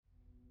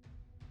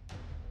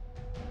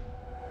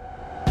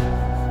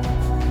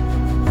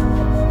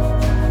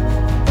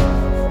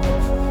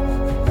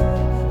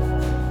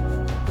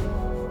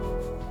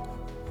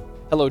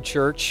Hello,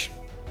 church.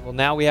 Well,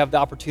 now we have the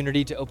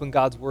opportunity to open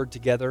God's Word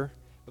together.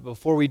 But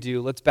before we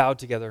do, let's bow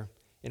together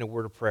in a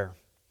word of prayer.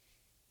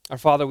 Our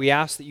Father, we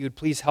ask that you would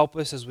please help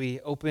us as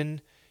we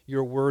open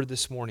your Word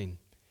this morning.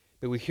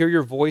 May we hear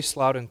your voice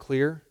loud and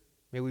clear.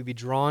 May we be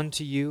drawn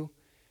to you,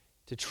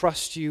 to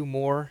trust you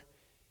more.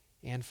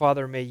 And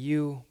Father, may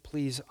you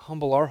please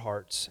humble our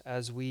hearts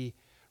as we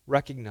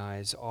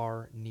recognize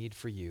our need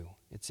for you.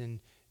 It's in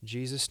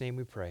Jesus' name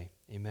we pray.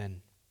 Amen.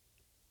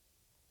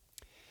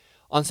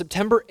 On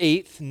September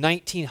 8th,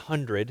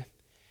 1900,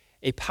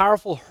 a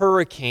powerful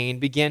hurricane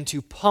began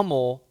to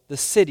pummel the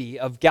city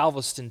of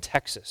Galveston,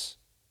 Texas.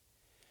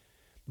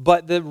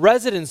 But the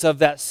residents of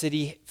that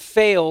city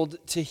failed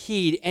to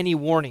heed any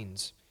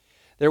warnings.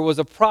 There was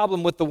a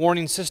problem with the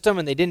warning system,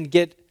 and they didn't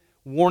get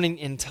warning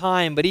in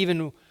time. But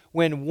even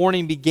when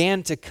warning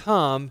began to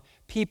come,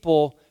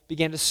 people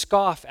began to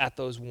scoff at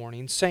those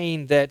warnings,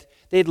 saying that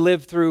they'd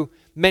lived through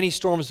many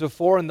storms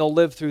before and they'll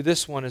live through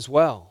this one as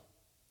well.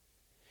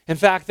 In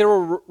fact, there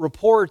were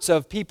reports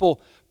of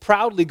people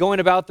proudly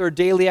going about their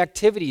daily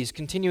activities,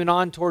 continuing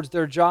on towards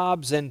their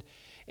jobs and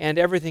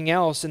everything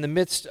else in the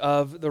midst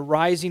of the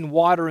rising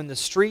water in the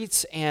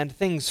streets and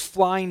things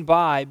flying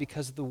by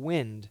because of the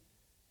wind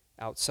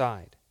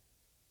outside.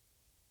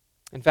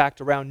 In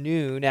fact, around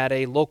noon at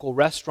a local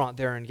restaurant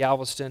there in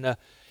Galveston,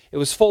 it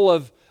was full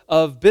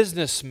of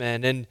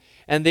businessmen,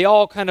 and they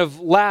all kind of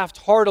laughed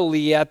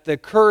heartily at the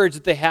courage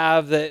that they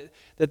have, that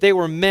they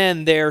were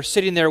men there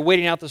sitting there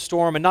waiting out the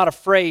storm and not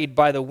afraid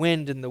by the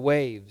wind and the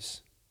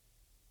waves.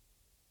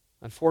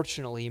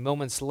 Unfortunately,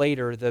 moments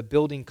later, the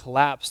building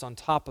collapsed on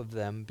top of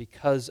them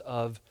because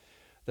of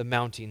the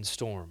mounting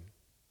storm.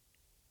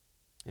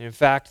 And in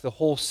fact, the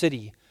whole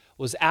city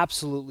was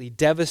absolutely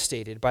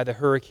devastated by the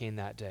hurricane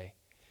that day.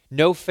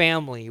 No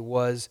family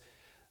was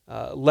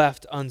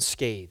left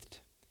unscathed.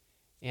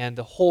 And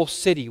the whole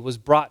city was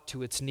brought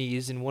to its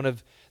knees in one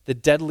of the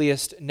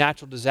deadliest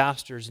natural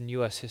disasters in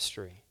U.S.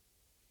 history.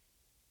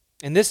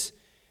 And this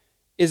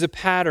is a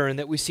pattern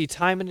that we see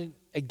time and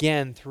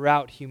again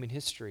throughout human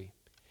history,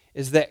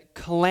 is that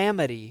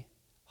calamity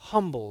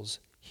humbles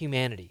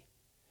humanity.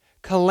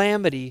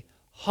 Calamity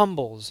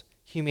humbles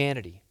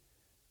humanity.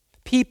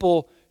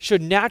 People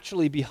should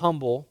naturally be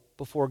humble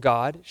before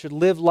God, should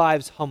live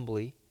lives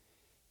humbly,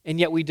 and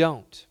yet we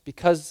don't.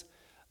 Because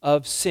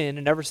of sin,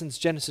 and ever since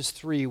Genesis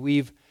 3,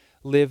 we've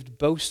lived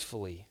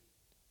boastfully,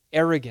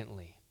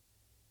 arrogantly,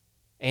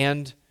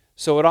 and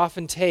so it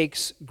often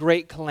takes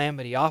great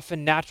calamity,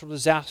 often natural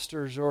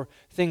disasters or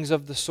things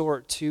of the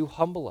sort, to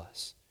humble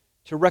us,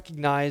 to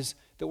recognize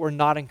that we're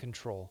not in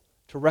control,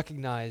 to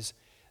recognize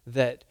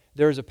that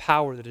there is a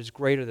power that is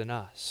greater than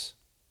us.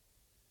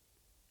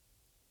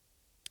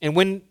 And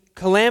when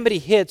calamity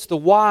hits, the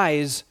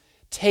wise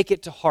take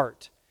it to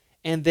heart,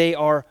 and they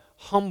are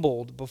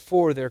humbled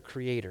before their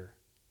Creator.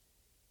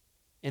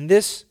 And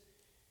this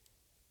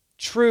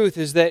truth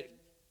is that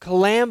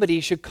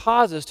calamity should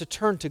cause us to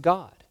turn to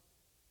God.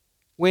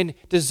 When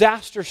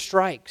disaster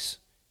strikes,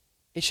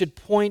 it should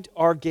point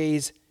our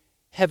gaze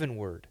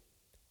heavenward.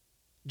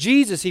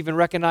 Jesus even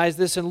recognized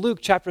this in Luke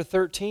chapter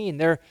 13.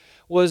 There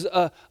was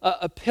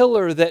a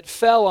pillar that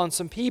fell on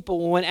some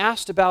people. When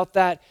asked about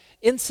that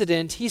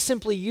incident, he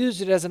simply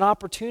used it as an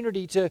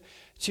opportunity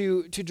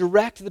to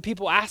direct the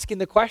people asking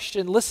the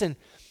question, listen,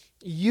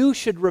 you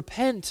should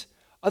repent,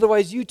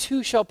 otherwise you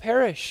too shall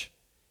perish.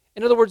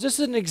 In other words, this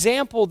is an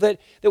example that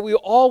we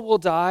all will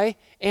die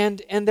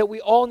and that we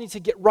all need to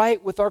get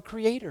right with our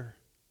Creator.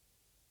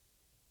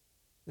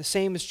 The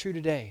same is true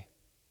today.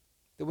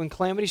 That when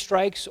calamity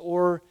strikes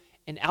or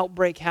an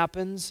outbreak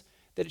happens,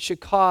 that it should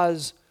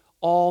cause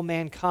all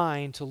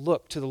mankind to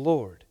look to the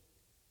Lord.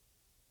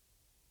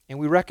 And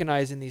we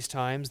recognize in these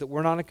times that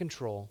we're not in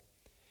control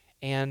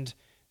and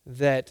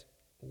that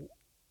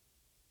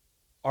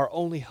our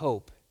only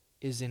hope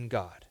is in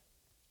God.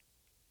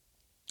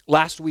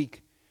 Last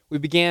week, we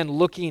began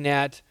looking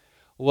at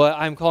what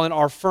I'm calling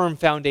our firm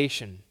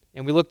foundation.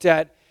 And we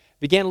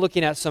began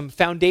looking at some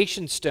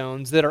foundation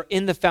stones that are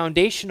in the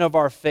foundation of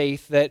our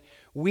faith that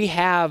we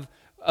have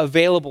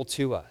available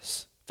to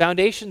us.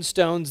 Foundation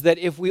stones that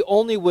if we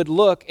only would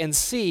look and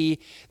see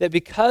that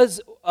because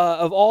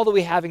of all that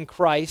we have in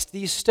Christ,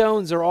 these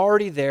stones are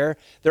already there,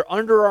 they're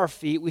under our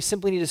feet, we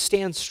simply need to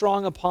stand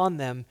strong upon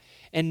them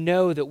and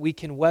know that we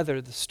can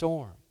weather the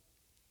storm.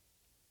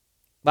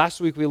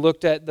 Last week we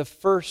looked at the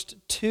first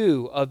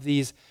two of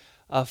these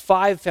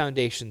 5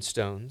 foundation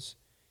stones,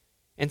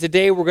 and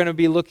today we're going to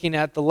be looking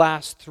at the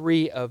last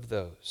 3 of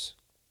those.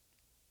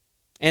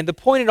 And the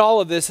point in all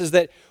of this is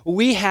that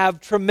we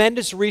have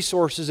tremendous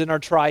resources in our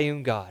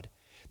triune God,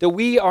 that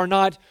we are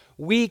not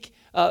weak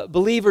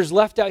believers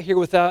left out here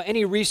without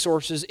any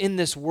resources in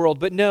this world.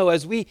 But no,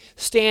 as we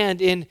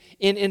stand in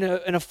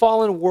a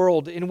fallen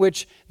world in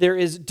which there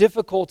is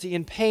difficulty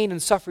and pain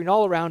and suffering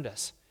all around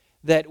us,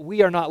 that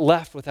we are not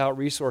left without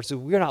resources.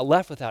 We are not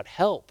left without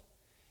help.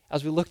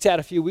 As we looked at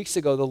a few weeks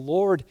ago, the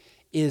Lord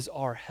is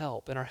our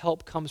help, and our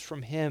help comes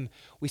from Him.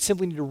 We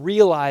simply need to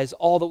realize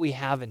all that we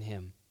have in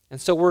Him.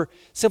 And so we're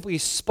simply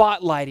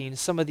spotlighting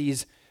some of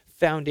these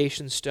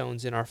foundation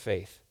stones in our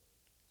faith.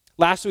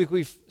 Last week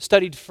we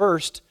studied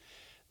first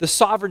the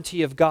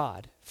sovereignty of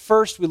God.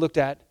 First we looked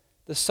at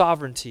the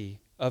sovereignty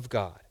of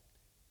God.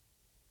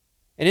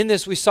 And in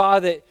this we saw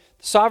that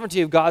the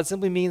sovereignty of God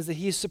simply means that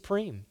He is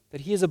supreme,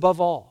 that He is above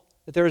all,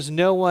 that there is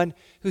no one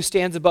who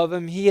stands above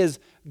Him. He is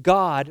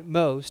God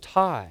most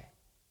high.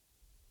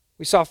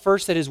 We saw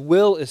first that His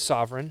will is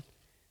sovereign.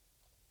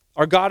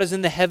 Our God is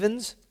in the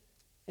heavens,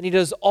 and He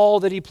does all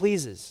that He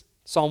pleases.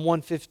 Psalm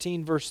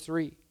 115, verse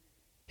 3.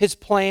 His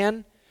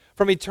plan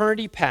from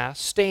eternity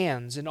past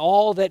stands, and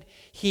all that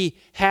He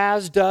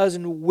has, does,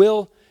 and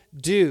will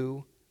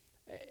do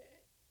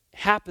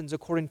happens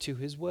according to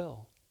His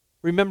will.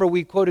 Remember,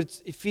 we quoted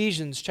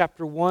Ephesians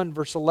chapter 1,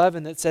 verse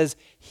 11 that says,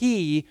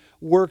 He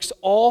works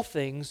all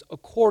things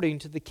according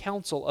to the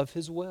counsel of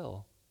His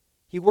will.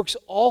 He works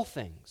all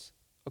things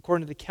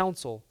according to the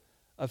counsel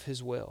of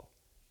His will.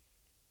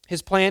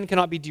 His plan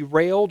cannot be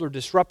derailed or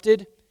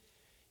disrupted.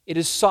 It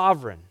is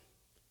sovereign.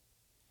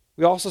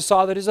 We also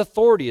saw that His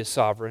authority is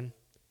sovereign.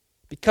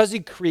 Because He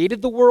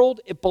created the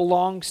world, it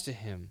belongs to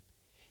Him.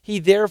 He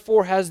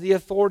therefore has the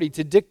authority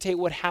to dictate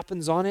what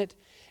happens on it,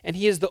 and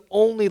He is the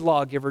only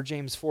lawgiver,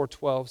 James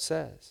 4:12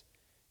 says.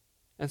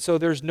 And so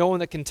there's no one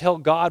that can tell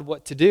God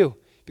what to do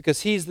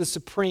because He's the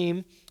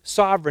supreme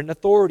sovereign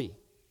authority.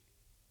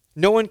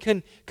 No one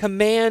can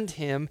command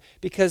Him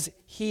because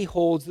He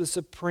holds the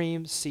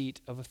supreme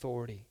seat of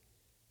authority.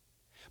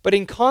 But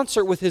in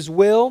concert with His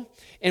will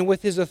and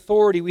with His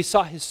authority, we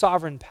saw His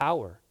sovereign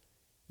power.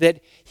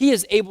 That He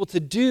is able to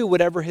do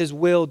whatever His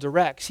will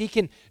directs. He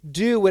can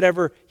do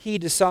whatever He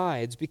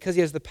decides because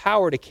He has the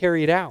power to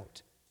carry it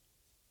out.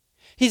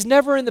 He's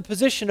never in the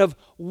position of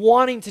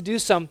wanting to do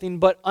something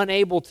but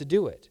unable to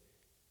do it.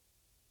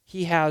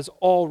 He has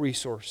all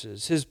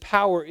resources. His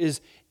power is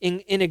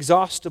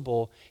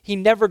inexhaustible. He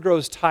never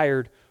grows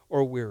tired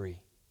or weary.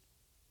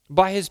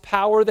 By His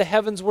power, the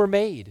heavens were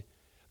made.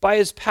 By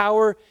His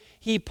power,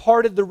 He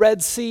parted the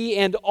Red Sea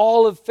and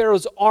all of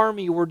Pharaoh's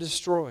army were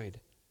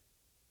destroyed.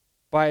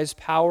 By His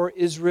power,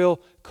 Israel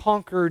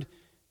conquered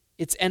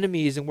its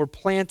enemies and were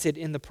planted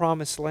in the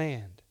promised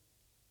land.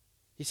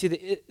 You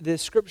see, the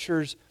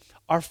scriptures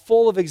are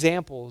full of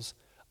examples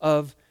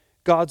of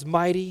God's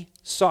mighty,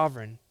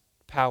 sovereign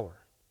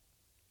power.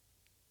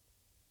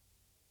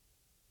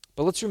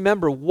 But let's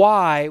remember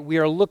why we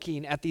are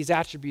looking at these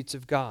attributes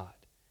of God.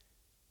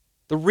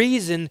 The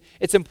reason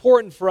it's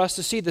important for us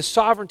to see the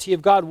sovereignty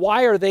of God,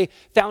 why are they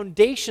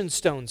foundation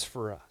stones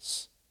for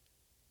us?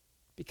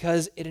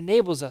 Because it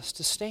enables us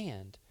to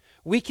stand.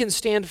 We can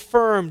stand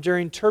firm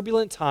during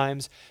turbulent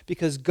times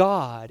because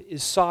God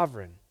is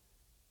sovereign.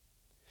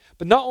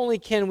 But not only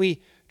can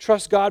we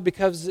trust God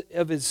because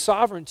of His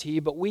sovereignty,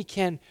 but we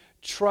can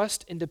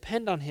trust and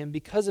depend on Him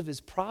because of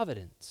His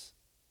providence.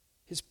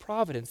 His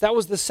providence. That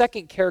was the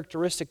second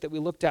characteristic that we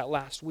looked at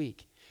last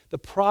week, the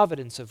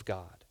providence of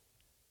God.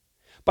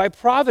 By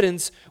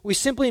providence, we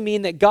simply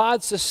mean that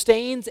God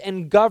sustains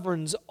and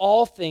governs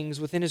all things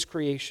within His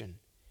creation.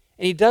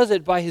 And He does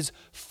it by His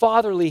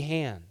fatherly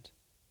hand.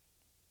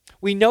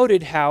 We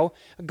noted how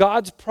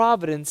God's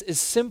providence is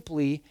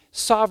simply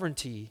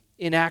sovereignty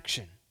in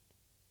action.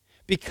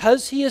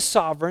 Because He is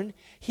sovereign,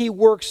 He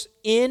works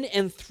in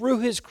and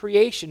through His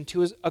creation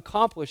to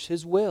accomplish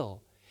His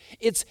will.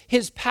 It's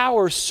His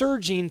power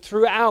surging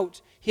throughout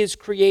His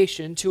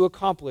creation to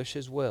accomplish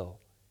His will.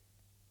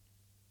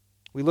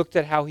 We looked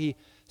at how He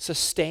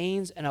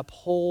sustains and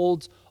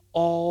upholds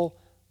all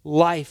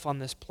life on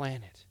this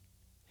planet.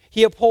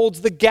 He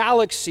upholds the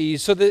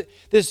galaxies so that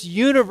this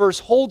universe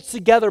holds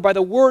together by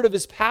the word of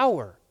His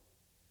power.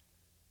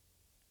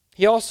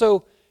 He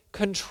also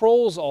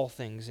controls all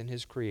things in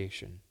His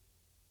creation.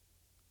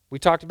 We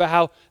talked about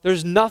how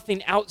there's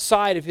nothing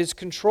outside of His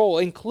control,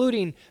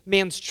 including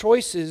man's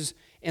choices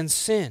and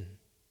sin.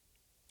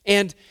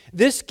 And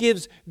this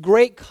gives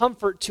great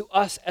comfort to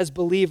us as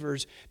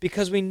believers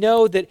because we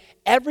know that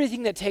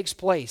everything that takes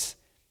place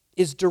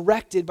is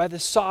directed by the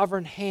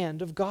sovereign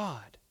hand of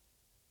God.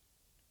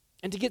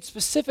 And to get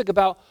specific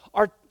about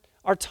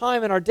our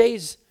time and our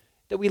days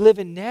that we live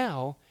in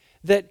now,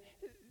 that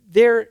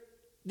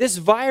this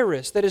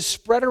virus that has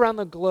spread around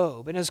the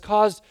globe and has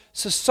caused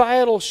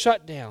societal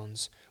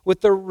shutdowns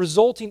with the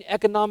resulting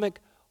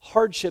economic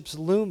hardships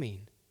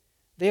looming,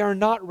 they are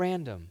not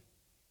random.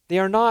 They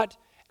are not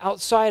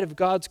outside of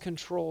God's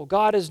control.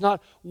 God is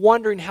not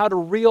wondering how to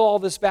reel all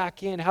this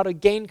back in, how to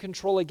gain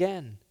control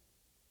again.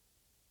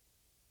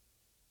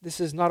 This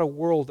is not a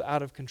world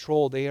out of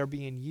control. They are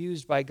being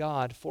used by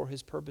God for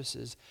His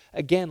purposes.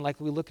 Again,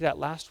 like we looked at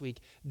last week,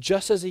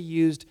 just as He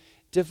used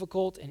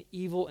difficult and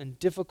evil and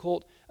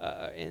difficult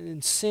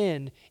and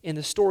sin in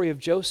the story of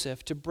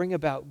Joseph to bring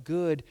about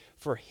good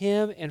for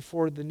him and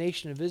for the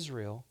nation of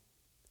Israel,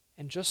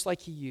 and just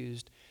like He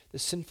used the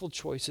sinful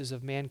choices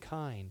of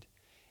mankind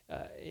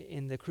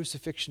in the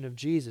crucifixion of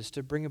Jesus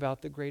to bring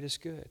about the greatest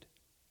good.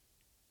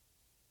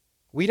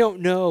 We don't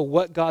know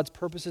what God's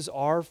purposes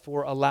are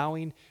for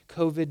allowing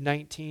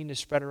COVID-19 to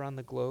spread around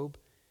the globe,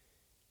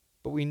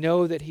 but we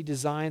know that He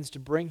designs to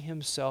bring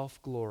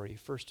Himself glory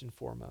first and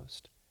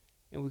foremost.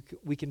 And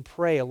we can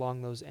pray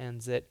along those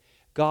ends that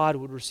God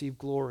would receive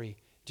glory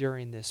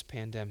during this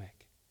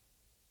pandemic.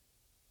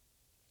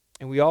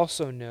 And we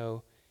also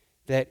know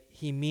that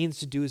he means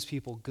to do his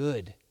people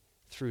good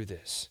through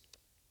this.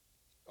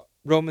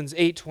 Romans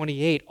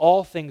 8:28,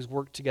 all things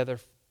work together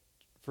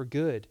for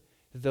good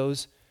to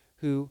those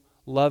who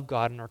love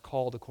God and are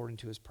called according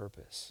to his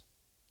purpose.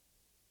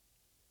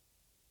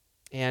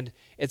 And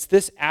it's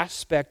this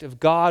aspect of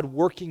God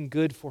working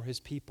good for his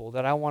people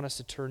that I want us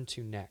to turn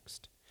to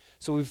next.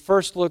 So we've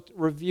first looked,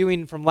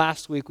 reviewing from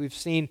last week, we've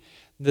seen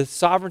the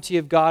sovereignty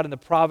of God and the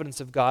providence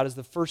of God as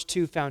the first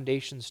two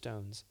foundation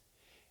stones.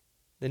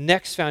 The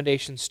next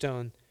foundation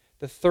stone,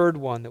 the third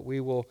one that we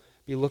will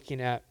be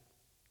looking at,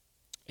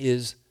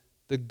 is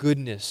the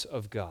goodness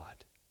of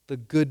God. The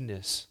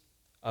goodness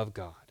of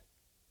God.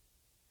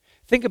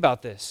 Think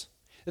about this.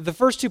 The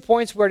first 2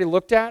 points we already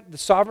looked at, the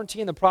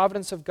sovereignty and the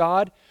providence of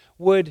God,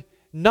 would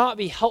not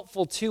be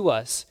helpful to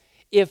us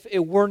if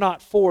it were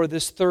not for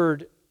this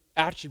third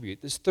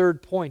attribute, this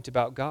third point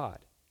about God.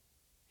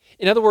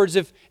 In other words,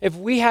 if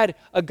we had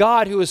a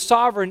God who was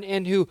sovereign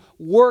and who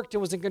worked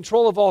and was in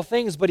control of all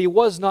things, but he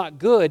was not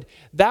good,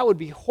 that would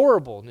be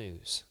horrible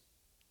news.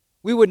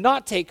 We would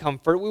not take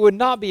comfort. We would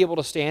not be able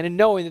to stand in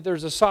knowing that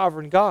there's a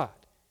sovereign God.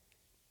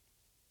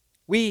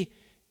 We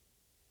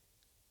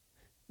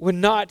would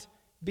not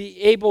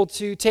be able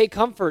to take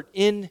comfort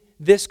in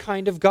this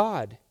kind of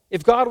God.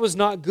 If God was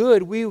not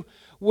good, we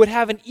would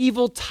have an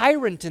evil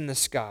tyrant in the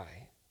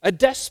sky, a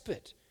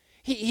despot.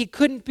 He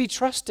couldn't be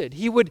trusted.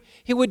 He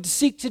would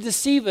seek to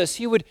deceive us.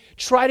 He would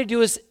try to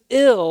do us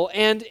ill.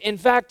 And in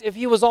fact, if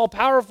he was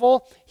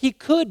all-powerful, he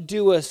could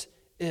do us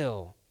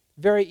ill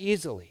very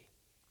easily.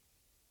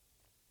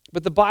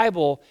 But the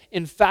Bible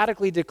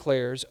emphatically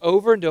declares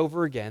over and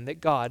over again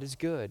that God is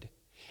good.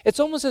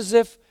 It's almost as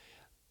if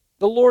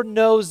the Lord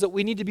knows that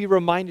we need to be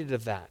reminded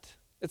of that.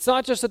 It's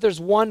not just that there's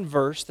one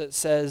verse that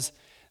says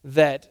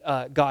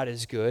that God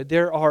is good.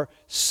 There are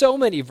so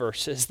many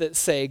verses that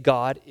say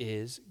God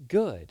is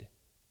good.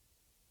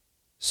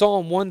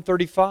 Psalm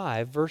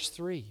 135, verse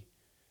 3.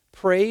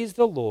 Praise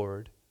the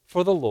Lord,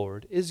 for the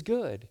Lord is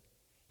good.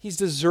 He's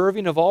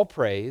deserving of all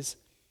praise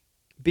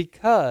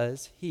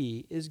because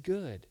he is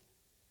good.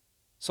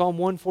 Psalm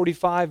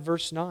 145,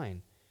 verse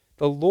 9.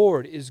 The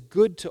Lord is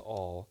good to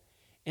all,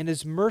 and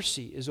his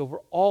mercy is over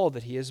all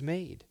that he has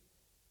made.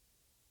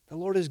 The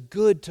Lord is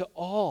good to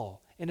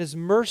all, and his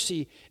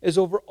mercy is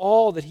over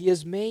all that he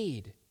has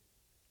made.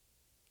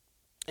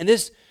 And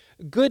this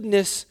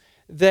goodness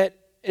that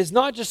is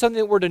not just something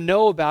that we're to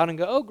know about and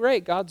go, oh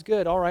great, God's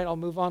good, all right, I'll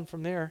move on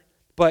from there.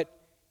 But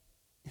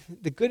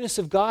the goodness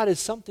of God is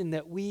something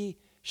that we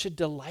should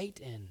delight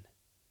in.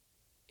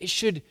 It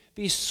should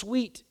be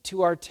sweet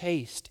to our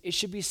taste. It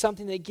should be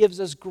something that gives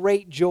us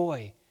great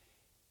joy.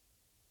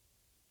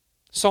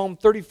 Psalm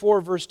 34,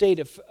 verse 8,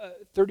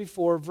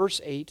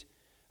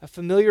 a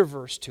familiar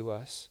verse to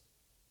us,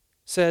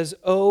 says,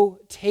 "Oh,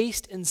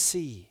 taste and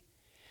see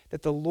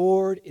that the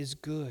Lord is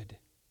good.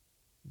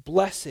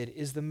 Blessed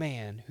is the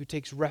man who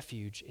takes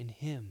refuge in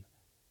him."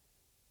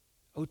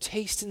 Oh,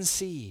 taste and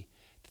see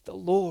that the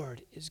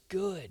Lord is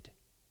good.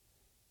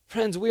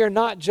 Friends, we are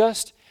not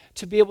just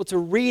to be able to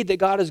read that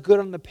God is good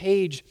on the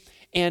page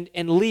and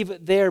leave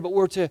it there, but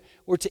we're to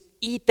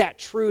eat that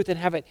truth and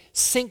have it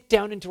sink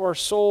down into our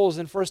souls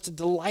and for us to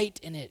delight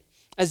in it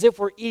as if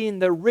we're eating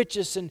the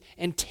richest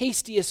and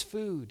tastiest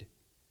food.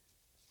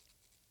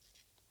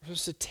 We're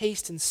supposed to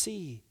taste and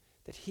see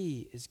that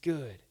he is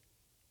good.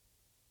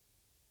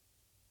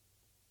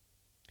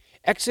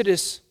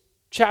 Exodus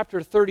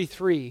chapter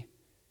 33.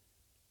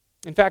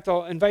 In fact,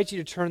 I'll invite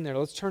you to turn there.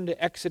 Let's turn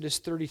to Exodus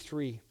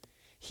 33.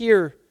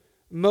 Here,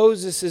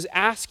 Moses is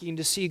asking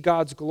to see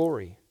God's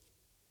glory.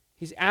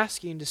 He's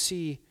asking to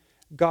see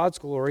God's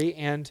glory,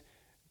 and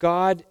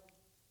God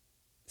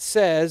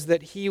says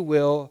that he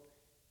will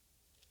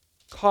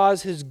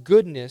cause his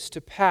goodness to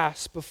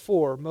pass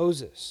before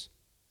Moses.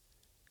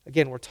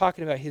 Again, we're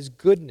talking about his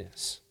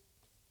goodness.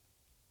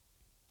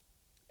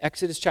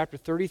 Exodus chapter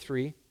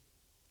 33,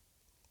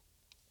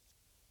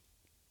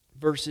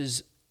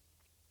 verses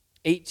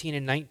 18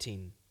 and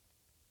 19.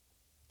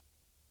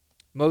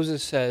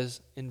 Moses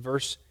says in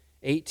verse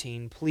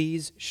 18,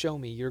 "Please show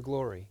me your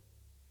glory."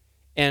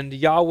 And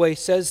Yahweh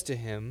says to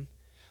him,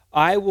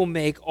 "I will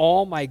make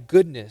all my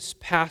goodness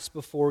pass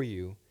before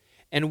you,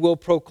 and will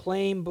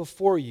proclaim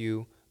before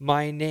you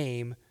my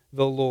name,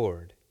 the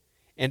Lord.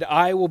 And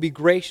I will be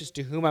gracious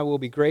to whom I will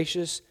be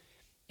gracious,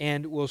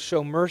 and will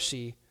show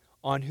mercy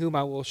on whom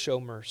I will show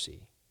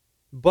mercy.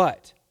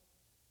 But,"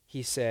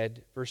 he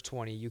said, verse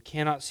 20, "you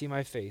cannot see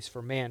my face,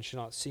 for man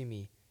shall not see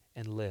me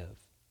and live."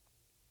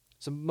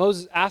 So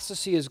Moses asks to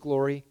see his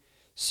glory,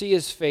 see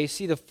his face,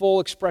 see the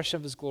full expression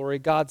of his glory.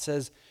 God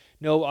says,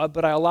 "No,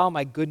 but I allow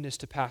my goodness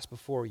to pass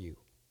before you."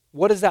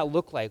 What does that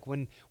look like?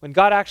 When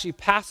God actually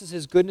passes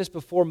his goodness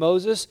before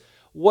Moses,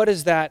 what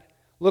does that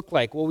look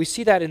like? Well, we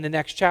see that in the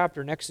next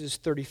chapter, in Exodus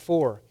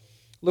 34.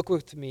 Look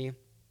with me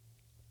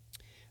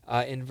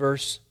in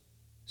verse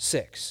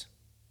 6.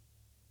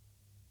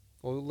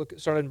 We'll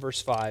start in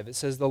verse 5. It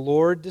says, "The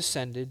Lord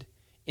descended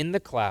in the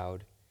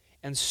cloud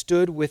and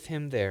stood with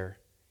him there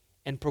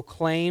and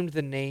proclaimed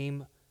the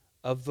name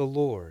of the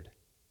Lord.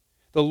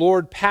 The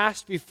Lord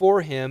passed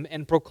before him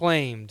and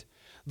proclaimed,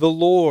 the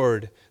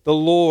Lord,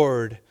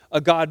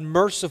 a God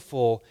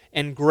merciful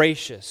and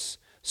gracious,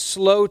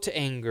 slow to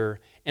anger,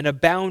 and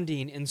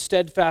abounding in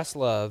steadfast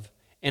love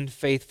and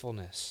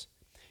faithfulness,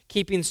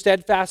 keeping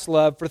steadfast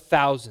love for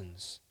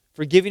thousands,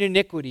 forgiving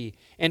iniquity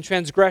and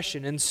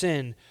transgression and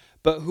sin,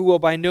 but who will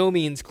by no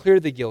means clear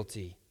the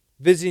guilty,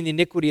 visiting the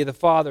iniquity of the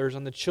fathers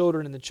on the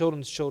children and the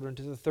children's children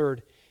to the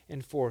third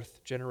and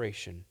fourth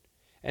generation.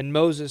 And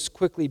Moses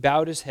quickly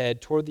bowed his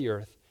head toward the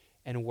earth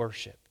and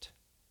worshipped.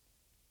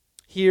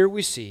 Here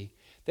we see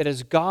that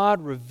as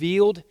God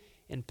revealed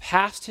and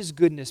passed his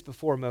goodness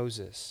before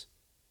Moses,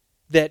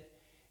 that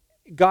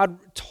God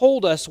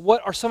told us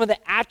what are some of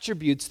the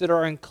attributes that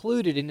are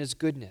included in his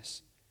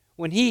goodness.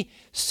 When he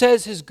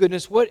says his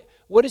goodness, what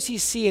does he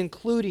see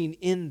including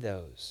in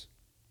those?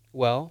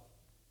 Well,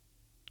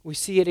 we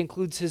see it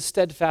includes his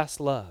steadfast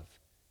love.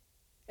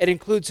 It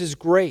includes his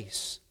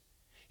grace,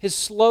 his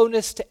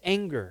slowness to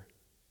anger,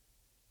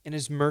 and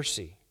his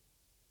mercy.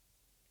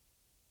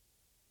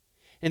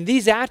 And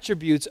these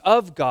attributes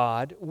of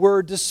God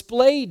were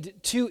displayed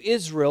to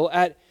Israel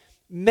at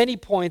many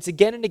points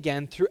again and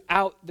again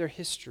throughout their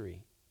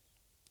history.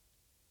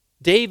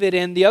 David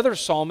and the other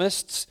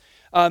psalmists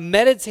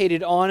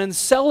meditated on and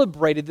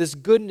celebrated this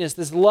goodness,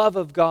 this love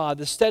of God,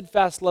 the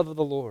steadfast love of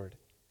the Lord.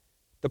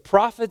 The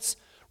prophets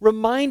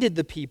reminded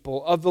the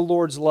people of the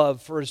Lord's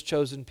love for his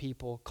chosen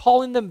people,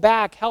 calling them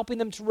back, helping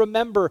them to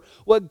remember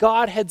what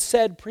God had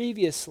said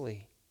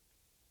previously.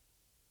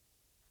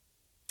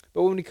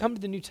 But when we come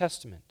to the New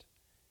Testament,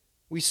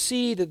 we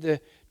see that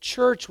the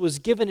church was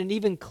given an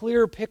even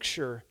clearer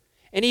picture,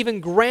 an even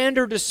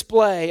grander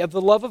display of the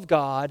love of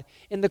God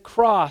in the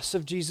cross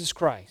of Jesus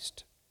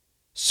Christ.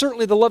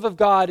 Certainly the love of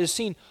God is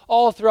seen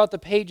all throughout the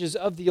pages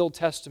of the Old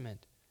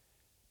Testament.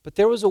 But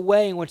there was a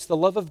way in which the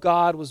love of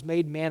God was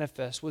made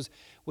manifest,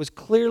 was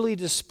clearly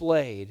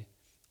displayed,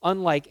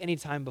 unlike any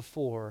time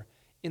before,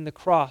 in the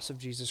cross of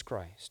Jesus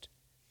Christ.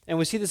 And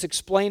we see this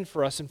explained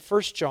for us in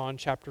 1 John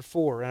chapter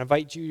 4. And I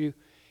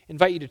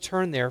invite you to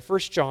turn there, 1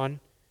 John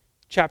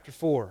chapter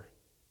 4.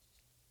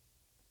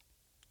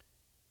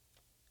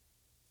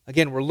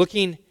 Again, we're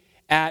looking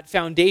at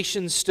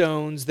foundation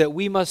stones that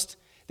we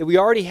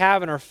already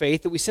have in our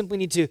faith, that we simply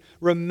need to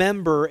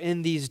remember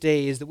in these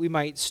days that we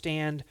might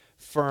stand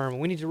firm.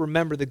 We need to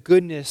remember the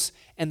goodness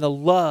and the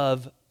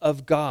love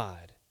of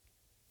God.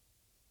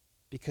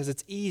 Because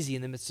it's easy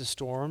in the midst of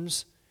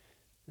storms,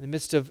 in the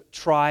midst of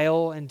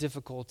trial and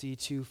difficulty,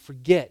 to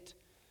forget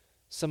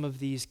some of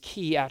these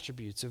key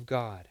attributes of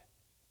God.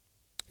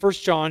 1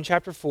 John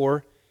chapter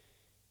 4,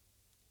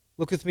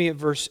 look with me at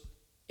verse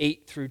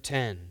 8 through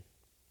 10.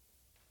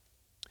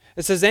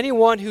 It says,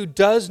 anyone who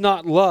does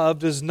not love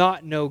does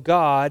not know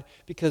God,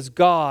 because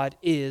God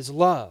is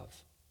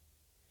love.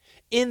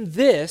 In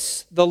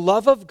this, the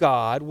love of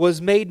God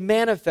was made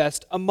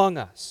manifest among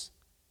us,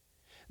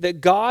 that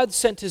God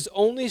sent his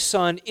only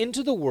Son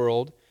into the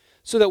world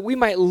so that we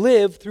might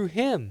live through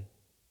him.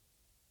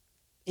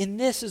 In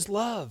this is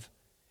love.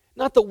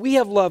 Not that we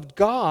have loved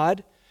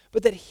God,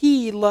 but that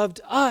he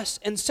loved us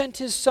and sent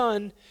his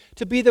Son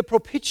to be the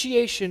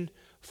propitiation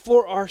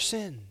for our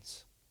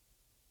sins.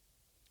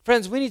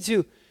 Friends, we need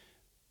to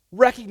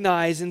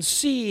recognize and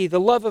see the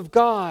love of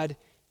God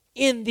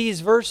in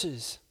these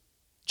verses.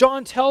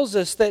 John tells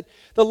us that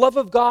the love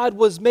of God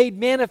was made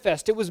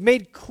manifest. It was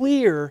made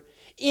clear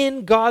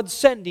in God's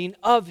sending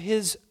of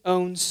his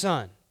own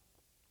Son.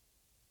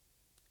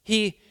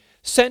 He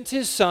sent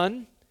his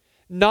Son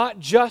not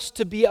just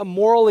to be a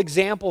moral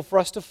example for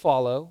us to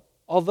follow,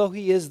 although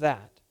he is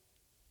that.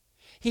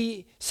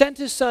 He sent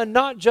his Son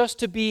not just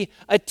to be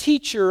a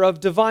teacher of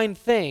divine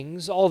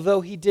things,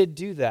 although he did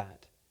do that.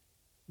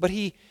 But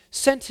he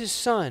sent his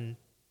Son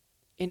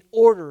in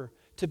order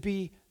to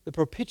be the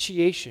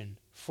propitiation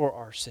for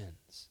our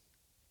sins.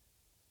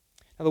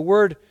 Now, the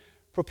word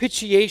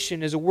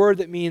propitiation is a word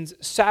that means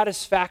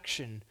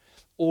satisfaction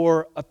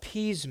or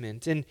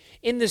appeasement. And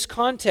in this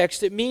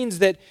context, it means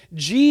that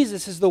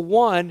Jesus is the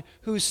one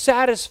who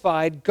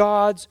satisfied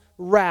God's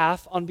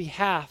wrath on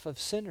behalf of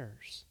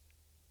sinners.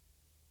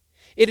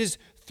 It is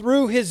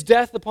through his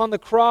death upon the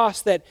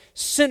cross that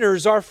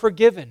sinners are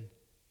forgiven.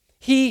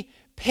 He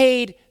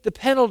paid the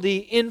penalty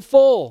in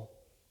full.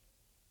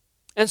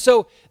 And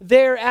so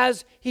there,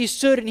 as he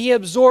stood and he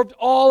absorbed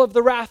all of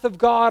the wrath of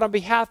God on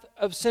behalf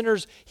of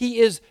sinners, he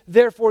is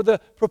therefore the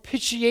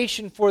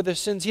propitiation for their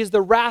sins. He is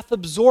the wrath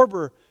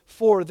absorber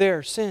for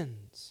their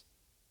sins.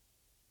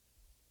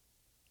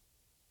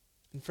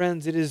 And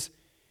friends, it is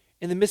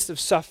in the midst of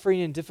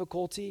suffering and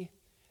difficulty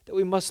that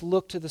we must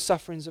look to the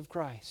sufferings of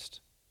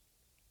Christ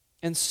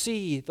and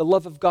see the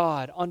love of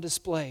God on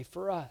display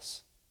for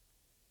us.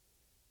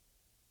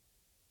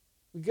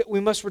 We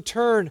must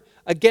return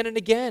again and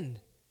again.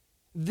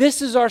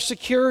 This is our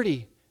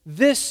security.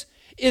 This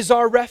is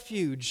our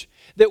refuge,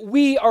 that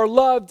we are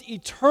loved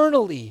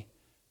eternally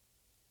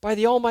by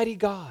the Almighty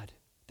God,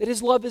 that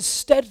his love is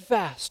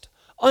steadfast,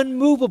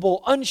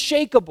 unmovable,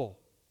 unshakable,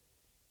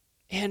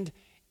 and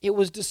it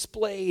was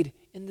displayed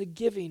in the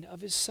giving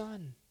of his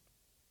Son.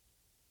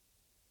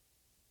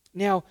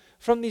 Now,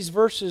 from these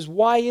verses,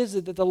 why is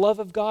it that the love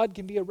of God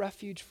can be a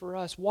refuge for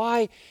us?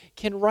 Why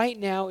can right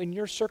now in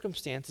your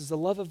circumstances the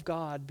love of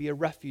God be a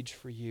refuge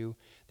for you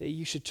that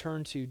you should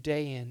turn to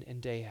day in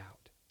and day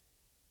out?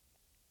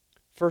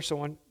 First, I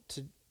want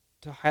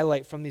to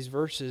highlight from these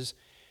verses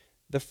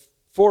the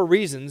four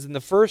reasons, and the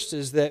first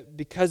is that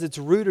because it's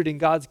rooted in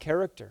God's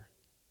character.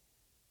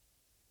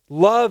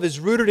 Love is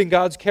rooted in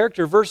God's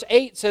character. Verse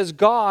 8 says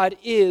God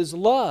is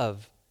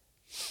love.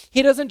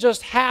 He doesn't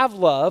just have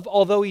love,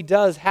 although he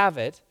does have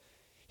it.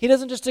 He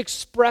doesn't just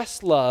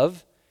express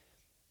love,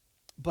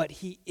 but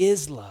he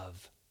is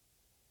love.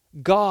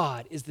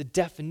 God is the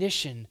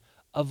definition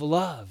of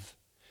love.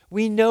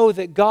 We know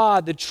that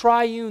God, the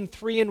triune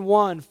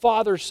three-in-one,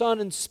 Father, Son,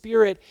 and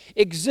Spirit,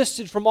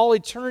 existed from all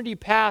eternity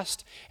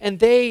past, and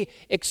they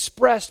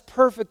expressed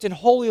perfect and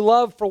holy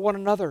love for one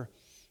another.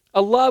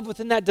 A love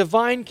within that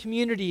divine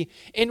community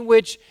in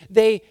which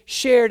they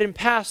shared and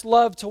passed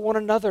love to one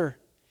another.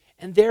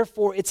 And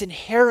therefore, it's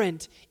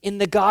inherent in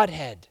the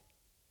Godhead.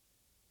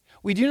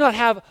 We do not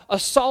have a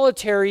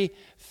solitary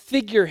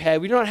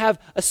figurehead. We do not have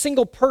a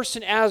single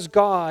person as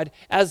God,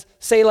 as,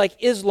 say, like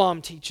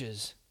Islam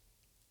teaches.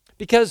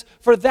 Because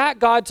for that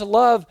God to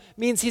love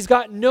means he's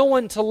got no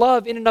one to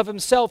love in and of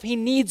himself. He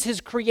needs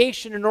his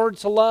creation in order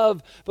to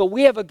love. But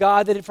we have a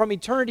God that from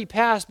eternity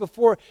past,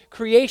 before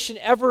creation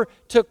ever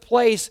took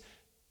place,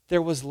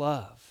 there was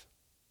love.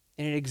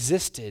 And it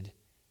existed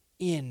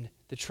in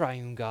the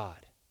triune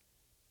God.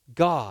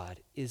 God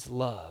is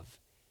love.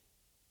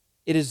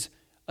 It is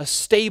a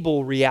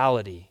stable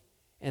reality,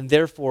 and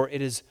therefore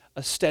it is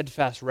a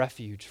steadfast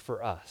refuge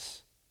for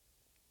us.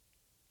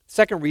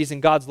 Second reason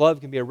God's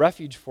love can be a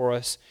refuge for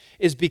us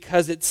is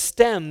because it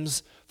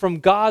stems from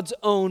God's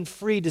own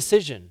free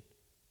decision.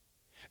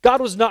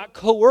 God was not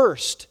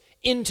coerced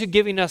into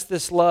giving us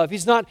this love.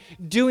 He's not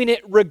doing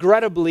it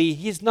regrettably.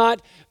 He's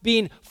not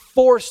being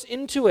forced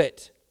into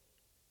it.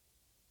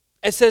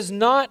 It says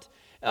not,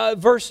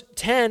 verse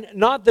 10,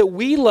 not that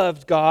we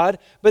loved God,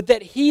 but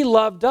that he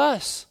loved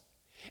us.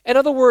 In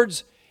other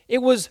words, it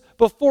was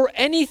before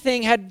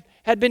anything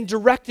had been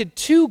directed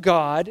to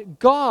God,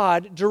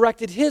 God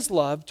directed his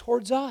love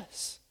towards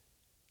us.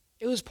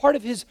 It was part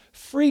of his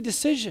free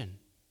decision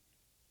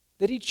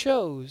that he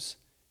chose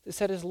to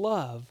set his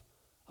love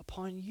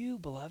upon you,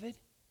 beloved.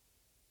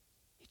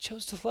 He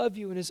chose to love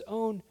you in his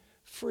own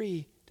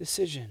free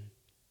decision.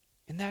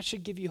 And that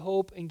should give you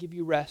hope and give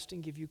you rest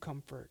and give you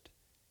comfort.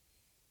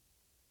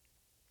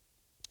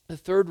 The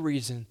third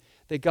reason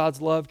that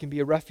God's love can be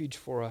a refuge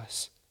for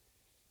us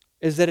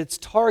is that it's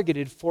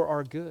targeted for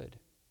our good.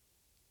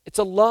 It's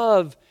a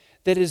love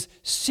that is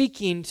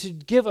seeking to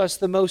give us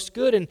the most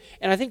good. And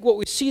I think what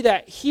we see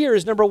that here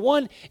is, number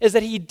one, is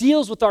that he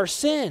deals with our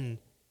sin.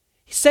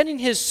 He's sending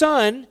his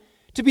Son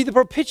to be the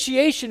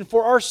propitiation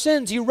for our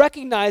sins. He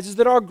recognizes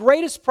that our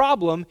greatest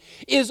problem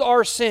is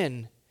our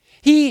sin.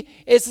 He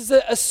is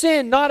a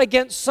sin not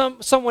against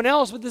someone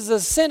else, but this is a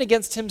sin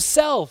against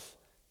himself.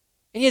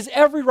 And he has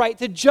every right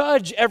to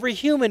judge every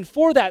human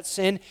for that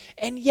sin.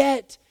 And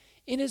yet,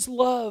 in his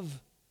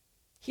love,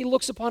 he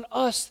looks upon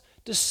us,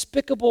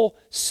 despicable,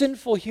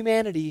 sinful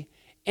humanity,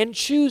 and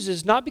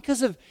chooses, not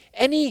because of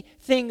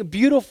anything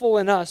beautiful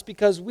in us,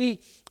 because we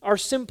are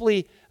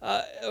simply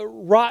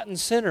rotten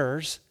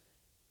sinners,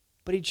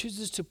 but he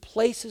chooses to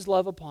place his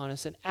love upon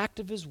us, an act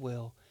of his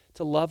will,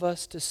 to love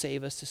us, to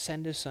save us, to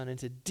send his Son, and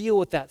to deal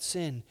with that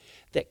sin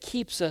that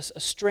keeps us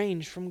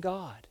estranged from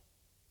God.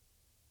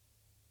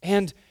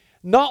 And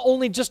not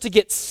only just to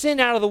get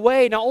sin out of the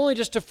way, not only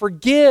just to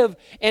forgive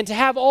and to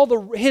have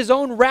all his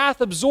own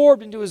wrath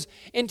absorbed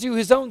into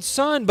his own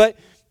Son, but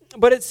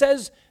it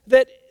says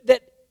that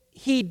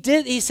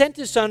he sent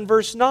his Son,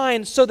 verse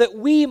 9, so that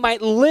we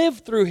might live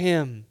through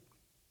him.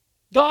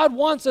 God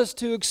wants us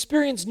to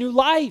experience new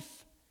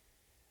life,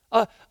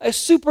 a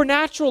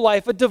supernatural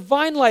life, a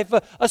divine life,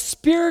 a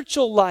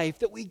spiritual life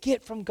that we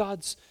get from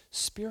God's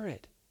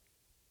Spirit.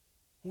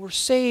 When we're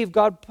saved,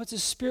 God puts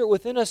his Spirit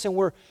within us, and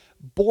we're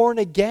born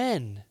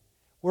again.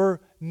 We're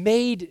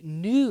made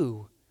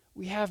new.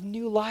 We have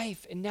new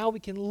life, and now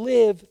we can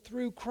live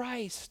through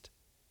Christ.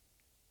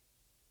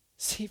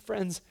 See,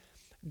 friends,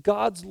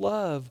 God's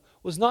love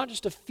was not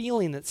just a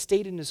feeling that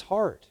stayed in his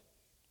heart.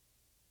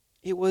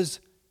 It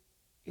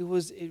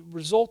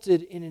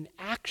resulted in an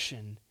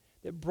action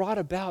that brought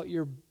about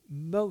your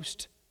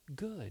most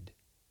good.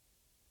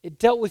 It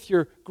dealt with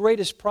your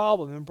greatest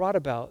problem and brought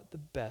about the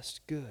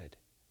best good.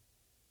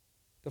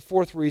 The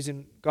fourth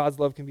reason God's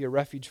love can be a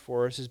refuge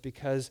for us is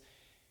because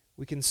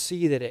we can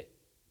see that it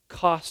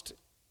cost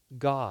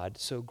God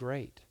so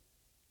great.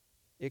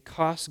 It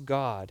cost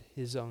God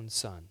his own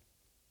Son.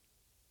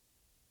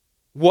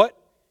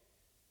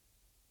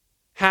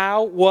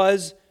 How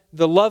was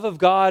the love of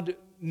God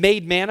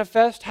made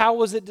manifest? How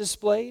was it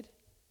displayed?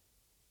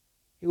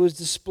 It was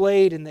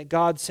displayed in that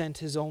God sent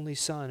his only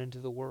Son into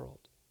the world.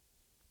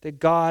 That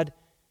God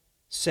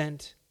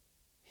sent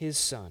his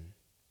Son.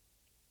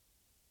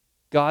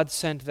 God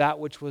sent that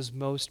which was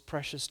most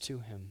precious to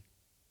him.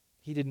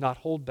 He did not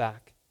hold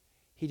back.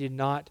 He did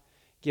not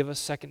give us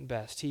second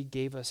best. He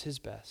gave us his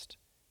best.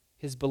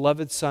 his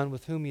beloved Son,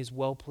 with whom he is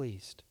well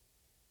pleased.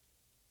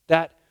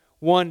 That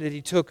one that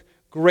he took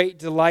great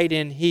delight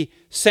in, he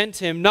sent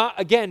him, not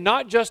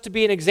just to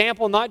be an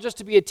example, not just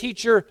to be a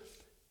teacher,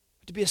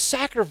 but to be a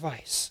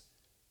sacrifice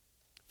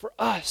for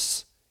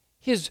us,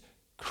 his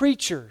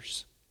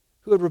creatures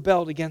who had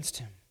rebelled against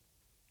him.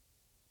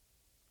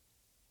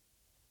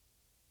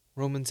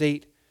 Romans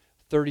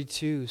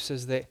 8:32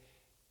 says that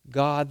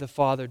God the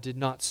Father did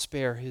not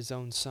spare his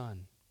own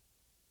Son.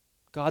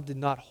 God did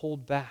not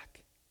hold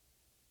back,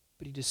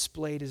 but he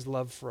displayed his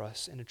love for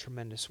us in a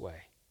tremendous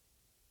way.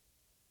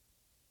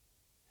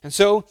 And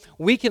so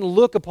we can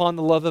look upon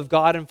the love of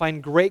God and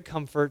find great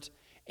comfort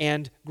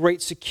and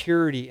great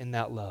security in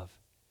that love.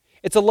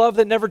 It's a love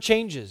that never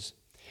changes.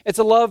 It's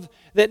a love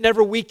that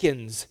never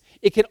weakens.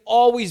 It can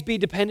always be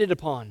depended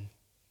upon.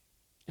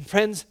 And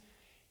friends,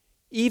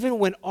 even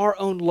when our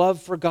own love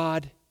for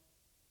God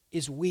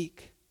is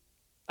weak,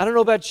 I don't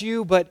know about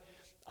you, but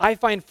I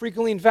find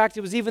frequently, in fact,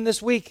 it was even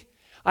this week,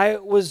 I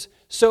was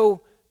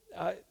so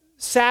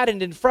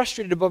saddened and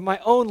frustrated about my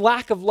own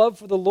lack of love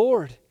for the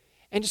Lord.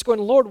 And just going,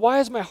 Lord, why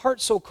is my heart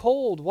so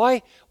cold?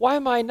 Why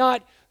am I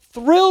not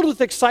thrilled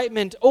with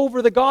excitement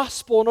over the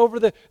gospel and over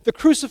the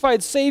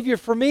crucified Savior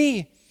for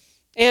me?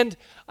 And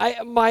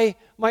my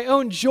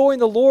own joy in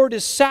the Lord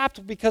is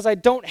sapped because I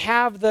don't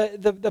have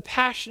the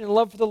passion and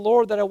love for the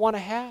Lord that I want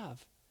to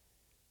have.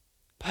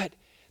 But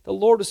the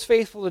Lord was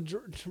faithful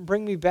to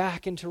bring me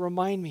back and to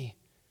remind me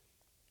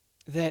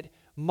that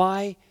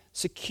my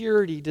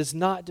security does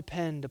not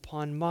depend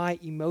upon my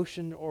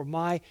emotion or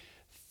my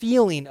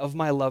feeling of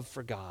my love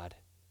for God,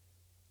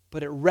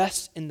 but it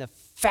rests in the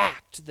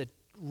fact, the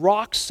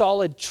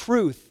rock-solid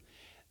truth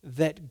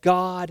that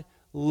God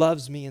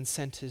loves me and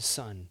sent his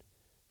Son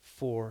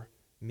for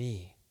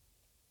me.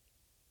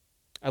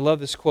 I love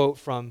this quote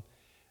from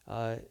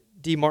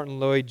D. Martin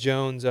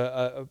Lloyd-Jones,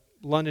 a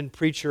London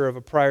preacher of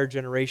a prior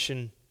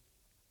generation,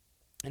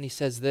 and he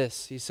says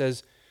this. He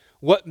says,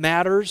 "What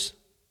matters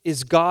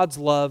is God's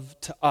love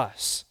to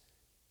us,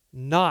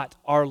 not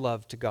our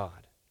love to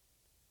God.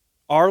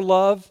 Our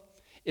love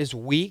is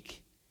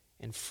weak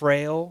and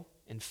frail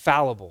and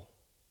fallible.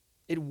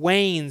 It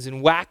wanes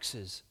and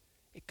waxes.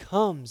 It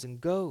comes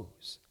and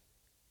goes.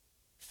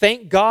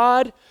 Thank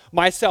God,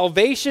 my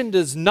salvation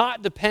does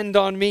not depend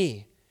on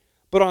me,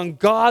 but on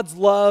God's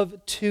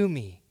love to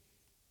me.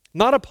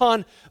 Not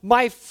upon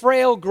my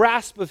frail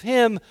grasp of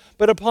him,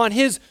 but upon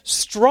his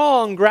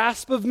strong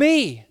grasp of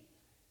me."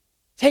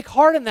 Take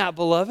heart in that,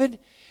 beloved,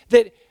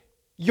 that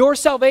your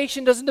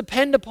salvation doesn't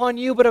depend upon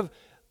you, but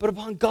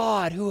upon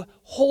God, who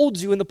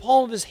holds you in the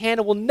palm of his hand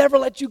and will never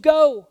let you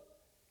go.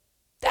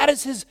 That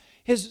is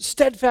his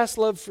steadfast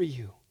love for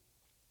you.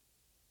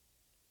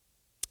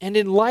 And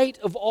in light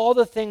of all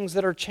the things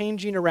that are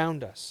changing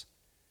around us,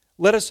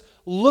 let us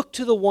look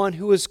to the one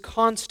who is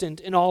constant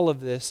in all of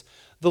this,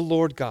 the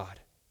Lord God.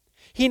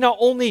 He not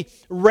only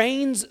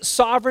reigns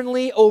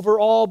sovereignly over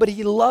all, but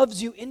he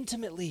loves you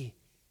intimately.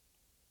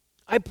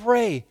 I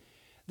pray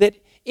that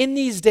in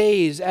these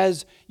days,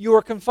 as you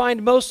are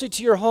confined mostly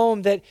to your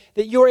home, that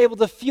you're able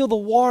to feel the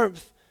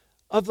warmth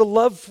of the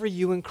love for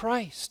you in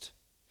Christ.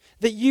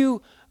 That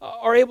you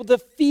are able to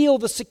feel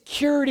the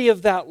security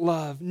of that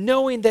love,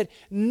 knowing that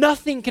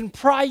nothing can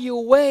pry you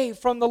away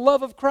from the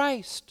love of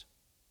Christ.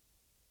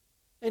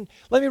 And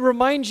let me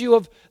remind you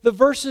of the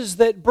verses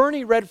that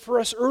Bernie read for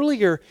us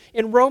earlier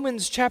in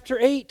Romans chapter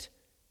 8.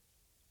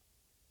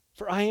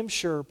 "For I am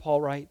sure,"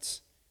 Paul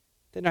writes,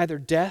 "that neither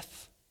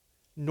death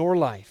nor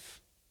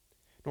life,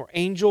 nor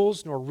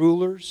angels, nor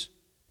rulers,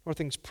 nor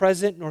things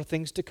present, nor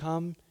things to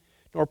come,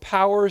 nor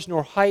powers,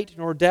 nor height,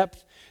 nor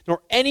depth,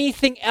 nor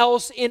anything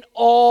else in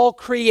all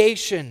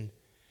creation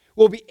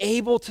will be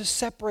able to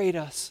separate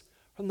us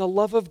from the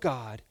love of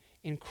God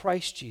in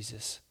Christ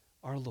Jesus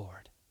our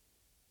Lord."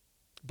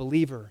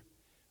 Believer,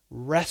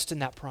 rest in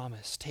that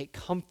promise. Take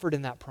comfort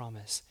in that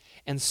promise.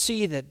 And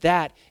see that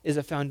that is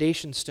a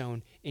foundation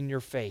stone in your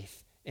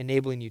faith,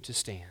 enabling you to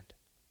stand.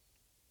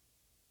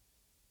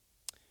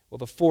 Well,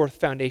 the fourth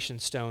foundation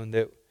stone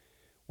that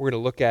we're going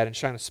to look at and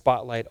shine a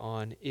spotlight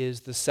on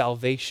is the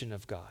salvation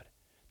of God.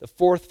 The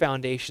fourth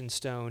foundation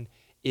stone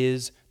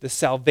is the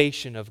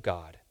salvation of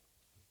God.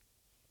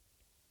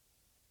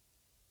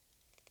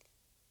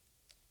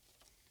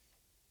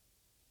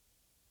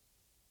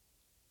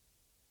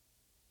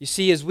 You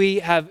see, as we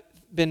have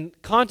been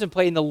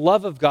contemplating the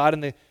love of God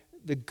and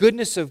the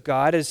goodness of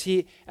God as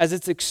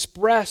it's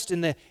expressed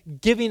in the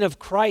giving of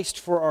Christ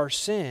for our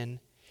sin,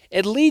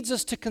 it leads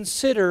us to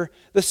consider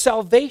the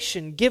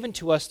salvation given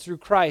to us through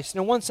Christ.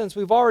 And in one sense,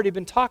 we've already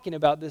been talking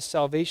about this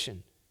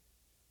salvation.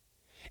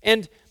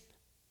 And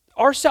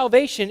our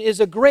salvation is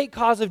a great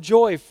cause of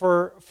joy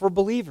for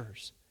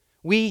believers.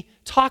 We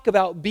talk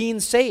about being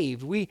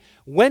saved.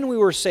 When we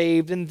were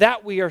saved, and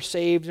that we are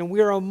saved, and we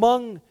are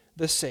among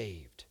the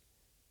saved.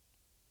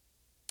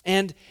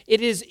 And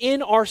it is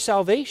in our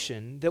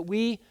salvation that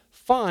we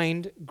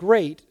find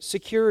great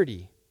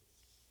security.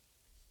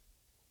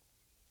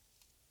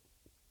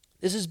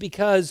 This is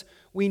because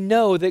we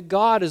know that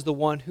God is the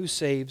one who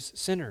saves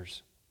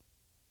sinners.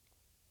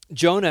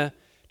 Jonah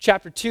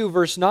chapter 2,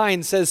 verse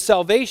 9 says,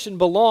 salvation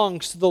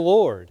belongs to the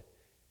Lord.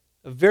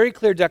 A very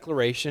clear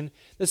declaration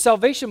that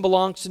salvation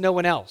belongs to no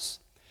one else.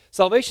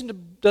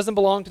 Salvation doesn't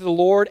belong to the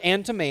Lord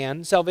and to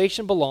man.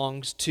 Salvation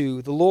belongs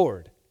to the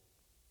Lord.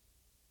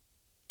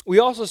 We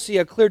also see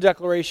a clear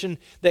declaration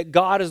that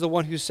God is the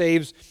one who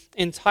saves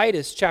in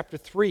Titus chapter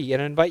 3,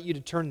 and I invite you to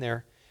turn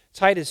there.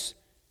 Titus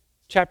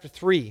chapter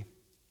 3.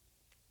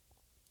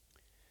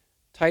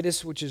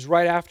 Titus, which is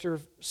right after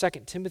 2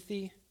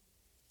 Timothy.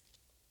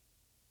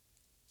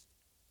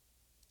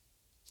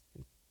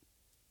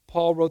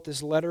 Paul wrote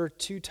this letter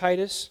to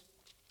Titus,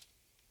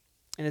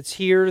 and it's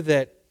here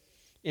that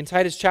in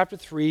Titus chapter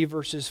 3,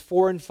 verses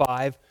 4 and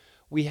 5,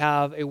 we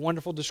have a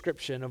wonderful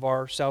description of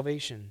our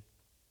salvation.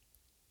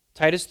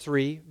 Titus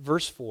 3,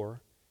 verse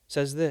 4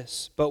 says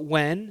this, but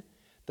when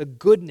the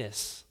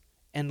goodness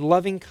and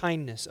loving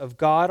kindness of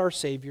God our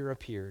Savior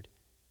appeared,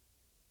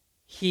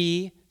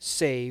 He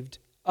saved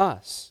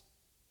us,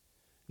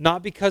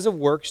 not because of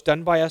works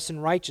done by us in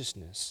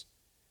righteousness,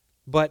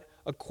 but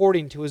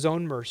according to His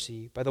own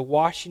mercy, by the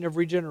washing of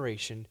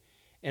regeneration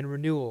and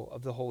renewal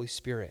of the Holy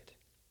Spirit.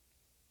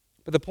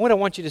 But the point I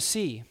want you to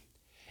see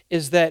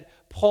is that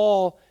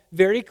Paul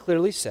very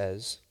clearly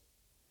says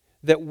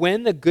that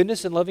when the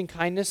goodness and loving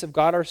kindness of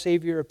God our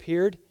Savior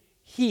appeared,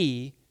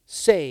 He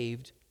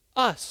saved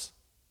us.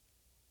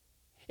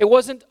 It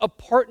wasn't a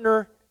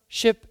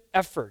partnership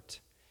effort.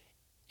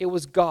 It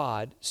was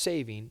God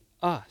saving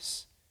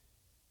us.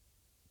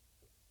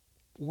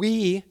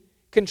 We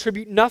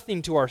contribute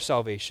nothing to our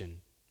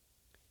salvation.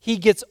 He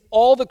gets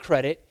all the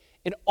credit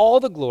and all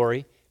the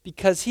glory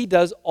because He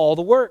does all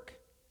the work.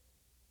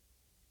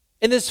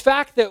 And this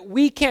fact that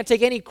we can't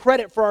take any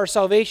credit for our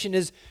salvation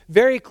is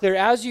very clear,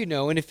 as you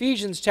know, in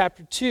Ephesians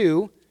chapter 2.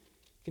 You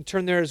can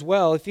turn there as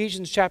well.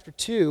 Ephesians chapter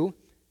 2,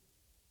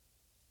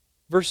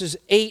 verses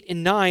 8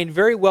 and 9,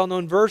 very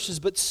well-known verses,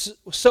 but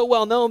so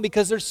well-known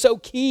because they're so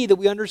key that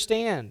we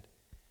understand.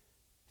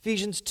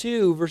 Ephesians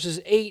 2, verses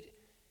 8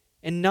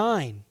 and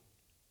 9.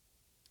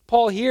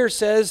 Paul here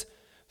says,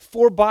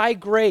 for by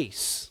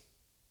grace,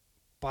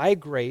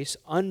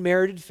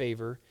 unmerited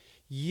favor,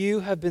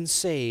 you have been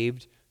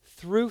saved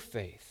through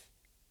faith.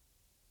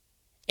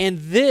 And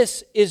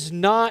this is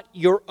not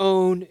your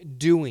own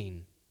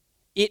doing.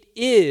 It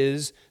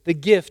is the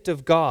gift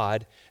of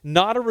God,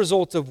 not a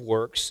result of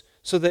works,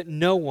 so that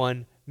no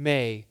one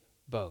may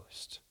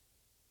boast.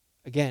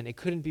 Again, it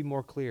couldn't be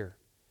more clear.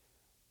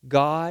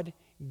 God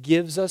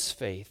gives us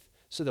faith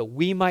so that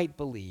we might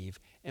believe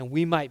and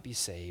we might be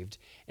saved,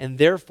 and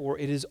therefore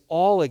it is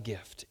all a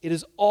gift. It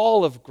is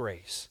all of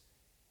grace.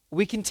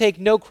 We can take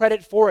no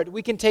credit for it.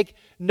 We can take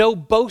no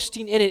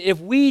boasting in it. If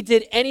we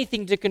did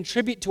anything to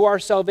contribute to our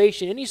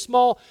salvation, any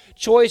small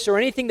choice or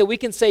anything that we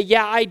can say,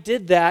 yeah, I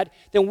did that,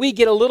 then we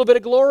get a little bit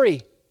of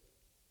glory.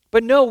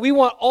 But no, we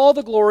want all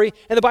the glory,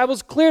 and the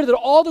Bible's clear that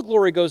all the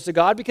glory goes to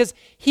God because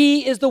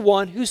He is the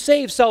one who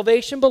saves.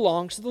 Salvation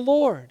belongs to the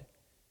Lord.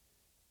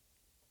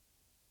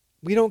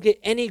 We don't get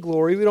any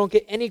glory, we don't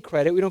get any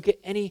credit, we don't get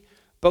any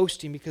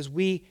boasting because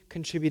we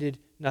contributed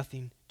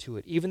nothing to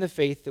it. Even the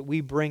faith that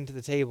we bring to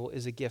the table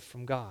is a gift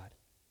from God.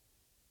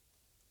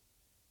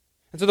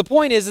 And so the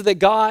point is that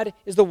God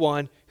is the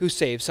one who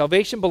saves.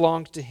 Salvation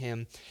belongs to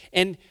Him.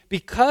 And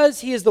because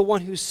He is the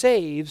one who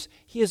saves,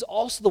 He is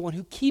also the one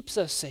who keeps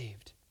us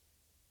saved.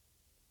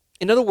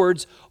 In other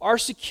words, our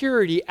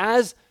security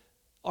as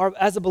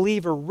a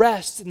believer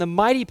rests in the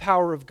mighty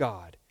power of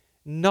God,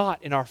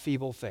 not in our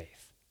feeble faith.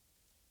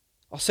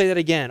 I'll say that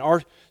again.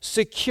 Our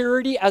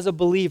security as a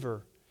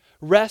believer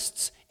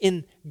rests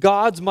in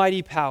God's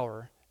mighty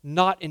power,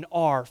 not in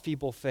our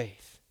feeble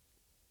faith.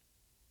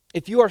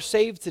 If you are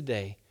saved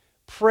today,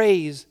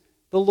 praise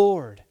the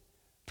Lord.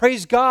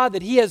 Praise God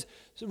that He has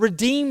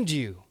redeemed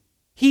you.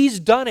 He's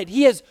done it.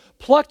 He has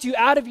plucked you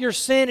out of your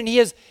sin, and He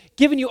has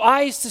given you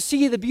eyes to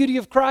see the beauty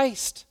of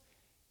Christ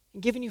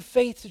and given you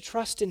faith to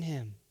trust in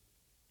Him.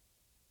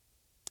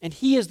 And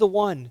He is the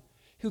one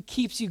who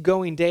keeps you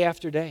going day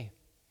after day.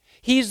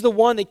 He's the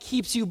one that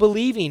keeps you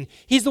believing.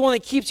 He's the one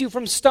that keeps you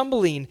from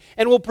stumbling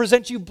and will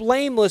present you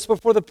blameless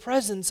before the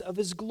presence of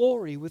His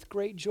glory with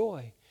great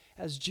joy,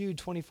 as Jude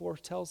 24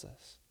 tells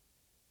us.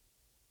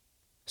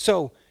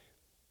 So,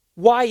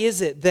 why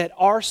is it that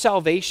our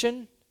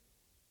salvation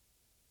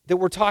that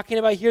we're talking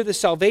about here, the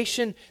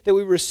salvation that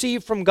we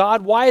receive from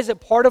God, why is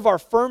it part of our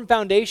firm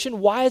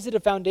foundation? Why is it a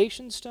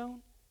foundation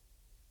stone?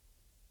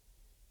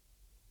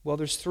 Well,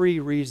 there's three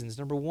reasons.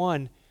 Number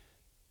one,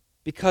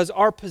 because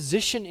our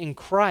position in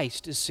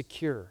Christ is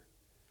secure.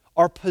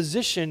 Our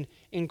position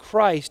in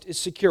Christ is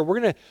secure. We're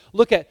going to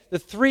look at the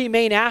three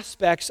main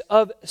aspects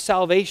of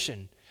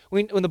salvation.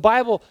 When the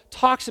Bible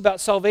talks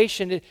about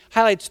salvation, it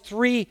highlights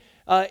three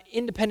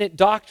independent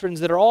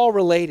doctrines that are all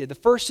related. The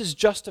first is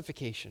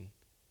justification.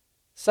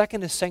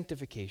 Second is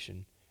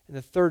sanctification. And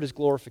the third is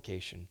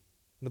glorification.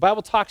 When the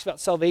Bible talks about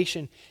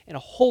salvation in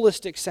a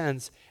holistic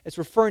sense, it's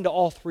referring to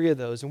all three of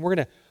those. And we're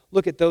going to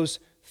look at those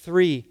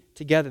three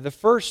together. The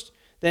first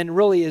then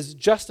really is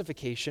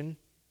justification,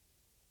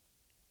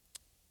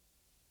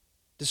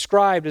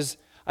 described as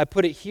I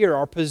put it here,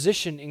 our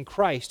position in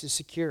Christ is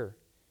secure.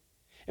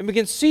 And we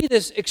can see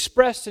this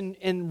expressed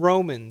in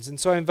Romans. And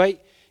so I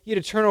invite you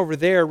to turn over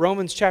there,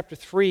 Romans chapter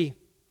 3,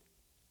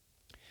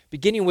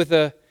 beginning with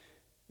a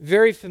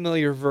very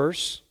familiar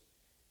verse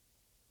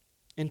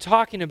and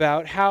talking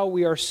about how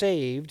we are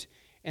saved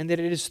and that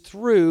it is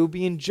through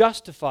being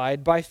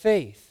justified by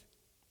faith.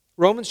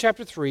 Romans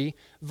chapter 3,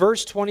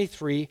 verse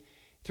 23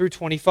 through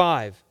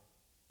 25.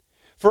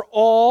 For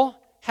all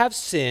have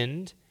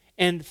sinned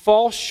and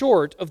fall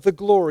short of the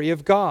glory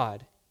of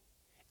God,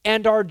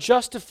 and are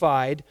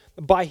justified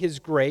by His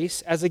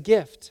grace as a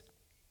gift,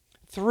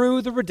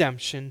 through the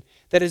redemption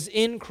that is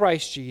in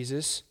Christ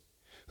Jesus,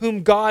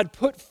 whom God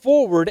put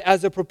forward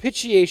as a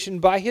propitiation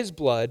by His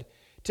blood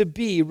to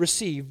be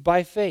received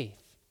by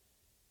faith.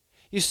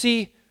 You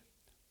see,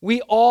 we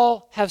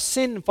all have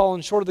sinned and fallen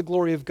short of the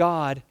glory of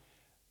God,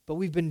 but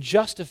we've been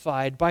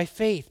justified by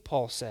faith,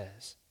 Paul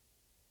says.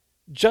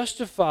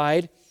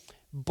 Justified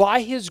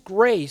by His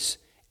grace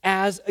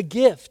as a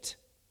gift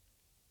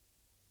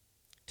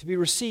to be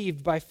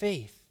received by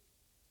faith.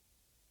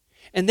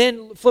 And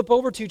then flip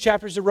over 2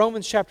 chapters of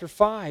Romans chapter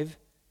 5,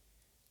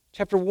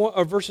 chapter 1,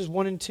 or verses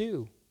 1 and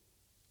 2.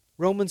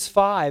 Romans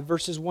 5,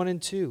 verses 1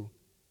 and 2.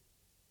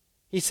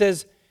 He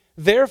says,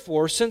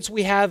 therefore, since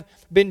we have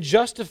been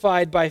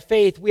justified by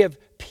faith, we have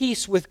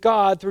peace with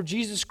God through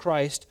Jesus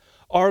Christ,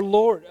 our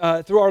Lord,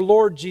 through our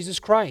Lord Jesus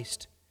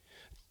Christ.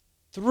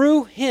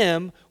 Through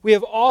Him, we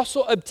have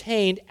also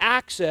obtained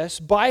access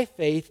by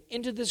faith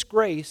into this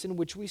grace in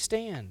which we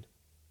stand.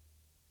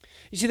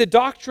 You see, the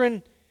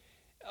doctrine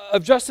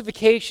of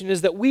justification is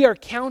that we are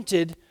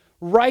counted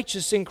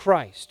righteous in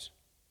Christ.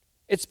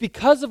 It's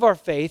because of our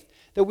faith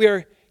that we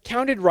are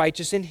counted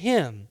righteous in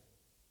Him.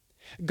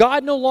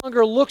 God no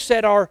longer looks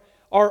at our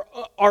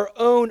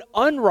own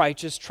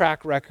unrighteous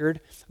track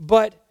record,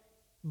 but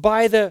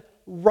by the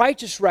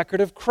righteous record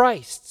of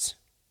Christ's.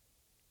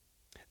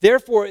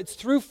 Therefore, it's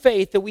through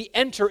faith that we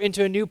enter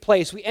into a new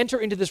place. We enter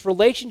into this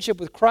relationship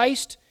with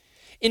Christ,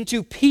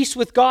 into peace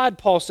with God,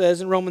 Paul says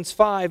in Romans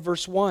 5,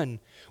 verse 1.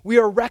 We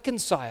are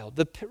reconciled.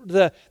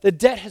 The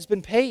debt has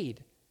been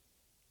paid.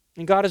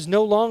 And God is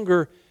no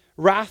longer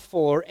wrathful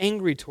or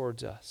angry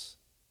towards us.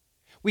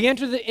 We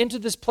enter into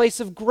this place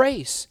of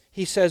grace.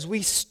 He says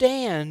we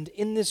stand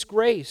in this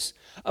grace,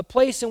 a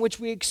place in which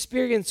we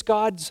experience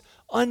God's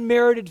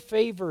unmerited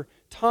favor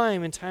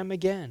time and time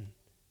again.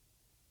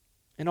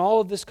 And all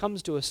of this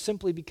comes to us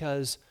simply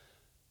because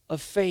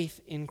of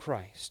faith in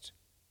Christ.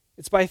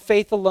 It's by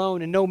faith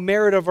alone and no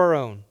merit of our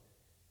own.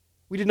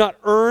 We did not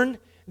earn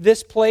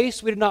this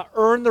place. We did not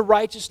earn the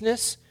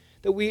righteousness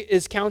that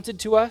is counted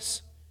to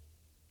us.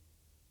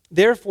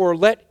 Therefore,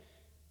 let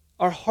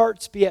our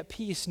hearts be at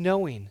peace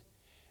knowing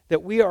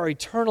that we are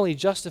eternally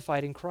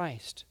justified in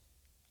Christ.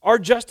 Our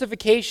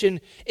justification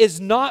is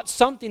not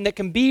something that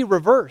can be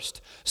reversed.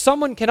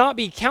 Someone cannot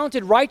be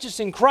counted righteous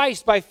in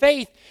Christ by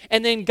faith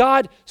and then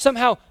God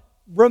somehow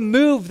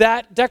remove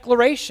that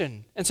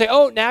declaration and say,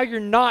 oh, now you're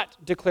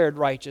not declared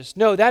righteous.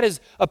 No, that is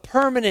a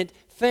permanent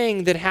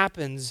thing that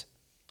happens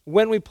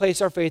when we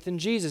place our faith in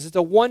Jesus. It's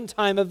a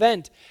one-time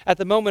event at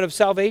the moment of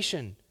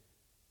salvation.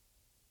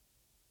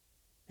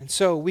 And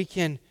so we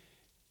can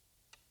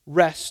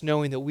rest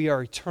knowing that we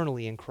are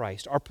eternally in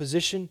Christ. Our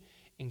position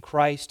in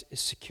Christ is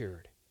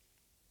secured.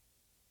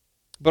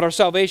 But our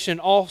salvation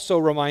also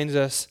reminds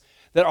us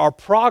that our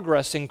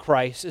progress in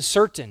Christ is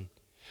certain.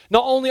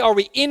 Not only are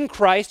we in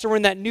Christ and we're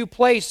in that new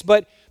place,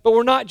 but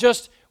we're not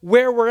just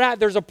where we're at.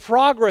 There's a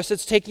progress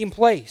that's taking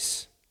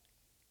place.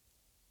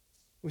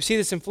 We see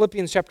this in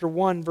Philippians chapter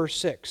 1, verse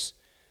 6.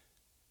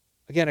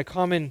 Again, a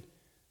common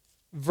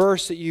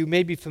verse that you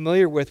may be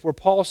familiar with, where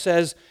Paul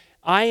says,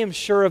 I am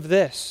sure of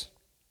this,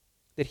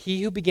 that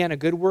He who began a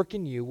good work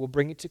in you will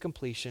bring it to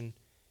completion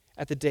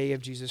at the day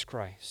of Jesus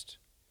Christ.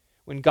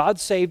 When God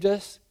saved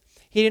us,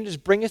 He didn't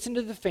just bring us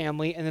into the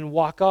family and then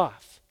walk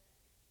off.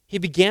 He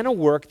began a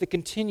work that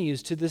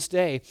continues to this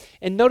day.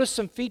 And notice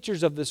some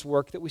features of this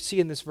work that we see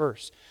in this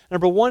verse.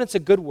 Number one, it's a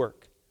good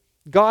work.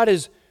 God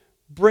is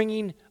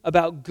bringing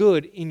about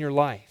good in your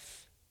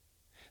life.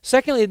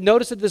 Secondly,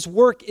 notice that this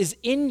work is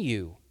in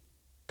you.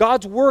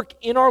 God's work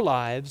in our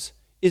lives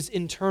is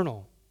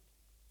internal.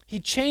 He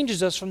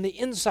changes us from the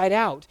inside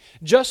out.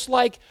 Just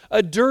like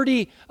a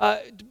dirty,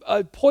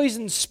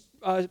 poisoned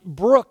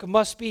brook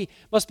must be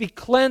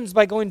cleansed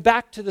by going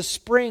back to the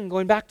spring,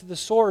 going back to the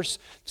source,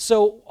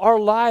 so our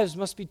lives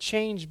must be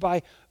changed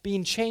by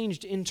being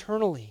changed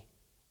internally.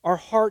 Our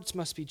hearts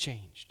must be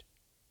changed.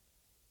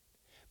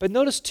 But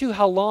notice too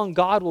how long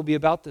God will be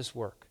about this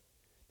work.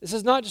 This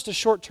is not just a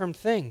short-term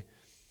thing.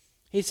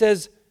 He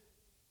says,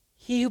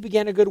 He who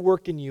began a good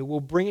work in you will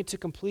bring it to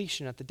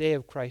completion at the day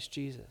of Christ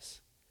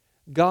Jesus.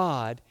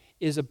 God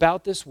is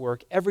about this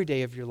work every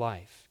day of your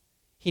life.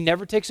 He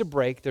never takes a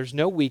break. There's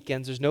no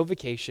weekends. There's no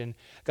vacation.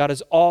 God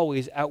is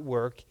always at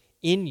work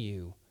in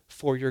you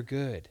for your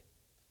good.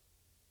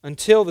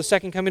 Until the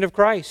second coming of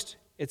Christ,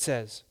 it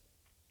says.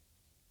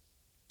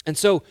 And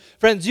so,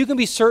 friends, you can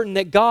be certain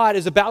that God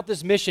is about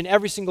this mission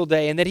every single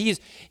day and that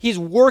He's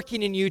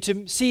working in you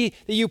to see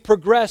that you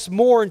progress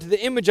more into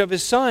the image of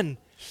His Son.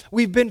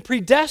 We've been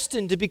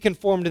predestined to be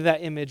conformed to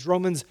that image,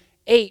 Romans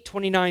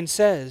 8:29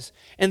 says,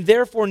 "And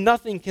therefore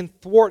nothing can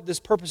thwart this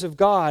purpose of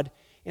God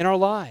in our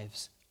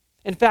lives."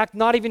 In fact,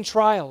 not even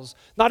trials,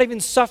 not even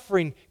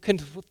suffering can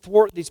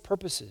thwart these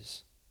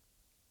purposes.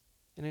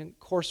 And of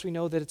course, we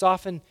know that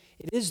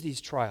it is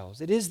these trials,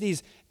 it is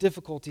these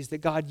difficulties that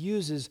God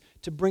uses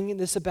to bring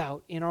this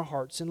about in our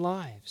hearts and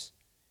lives.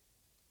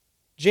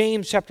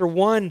 James chapter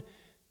 1,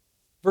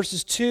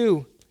 verses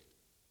 2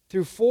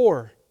 through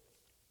 4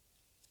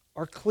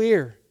 are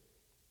clear.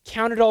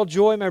 "Count it all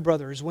joy, my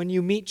brothers, when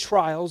you meet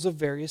trials of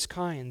various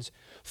kinds,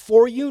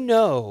 for you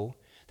know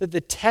that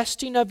the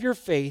testing of your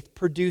faith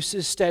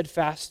produces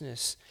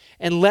steadfastness,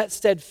 and let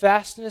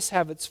steadfastness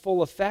have its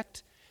full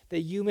effect,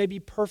 that you may be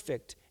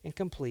perfect and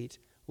complete,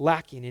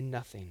 lacking in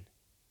nothing."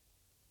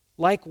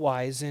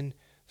 Likewise, in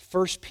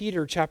 1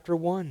 Peter chapter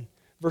 1,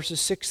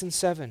 verses 6 and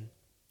 7.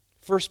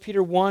 1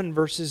 Peter 1,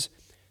 verses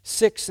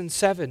 6 and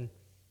 7.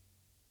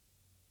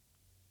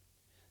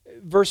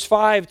 Verse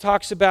 5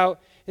 talks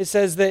about, it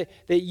says that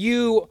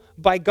you,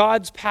 by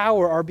God's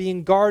power, are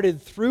being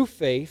guarded through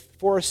faith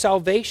for a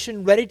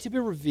salvation ready to be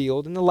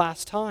revealed in the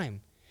last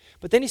time.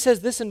 But then he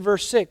says this in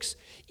verse 6,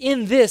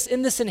 in this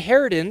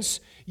inheritance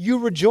you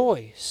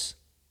rejoice,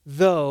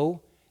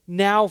 though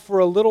now for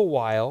a little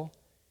while,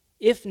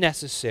 if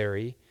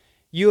necessary,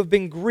 you have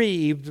been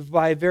grieved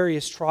by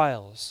various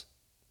trials."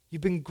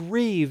 You've been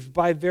grieved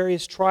by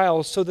various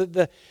trials, so that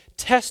the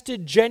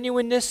tested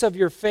genuineness of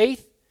your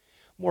faith,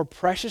 more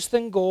precious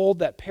than gold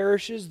that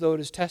perishes though it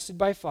is tested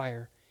by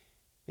fire,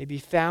 may be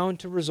found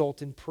to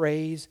result in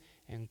praise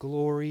and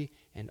glory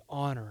and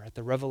honor at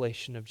the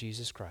revelation of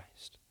Jesus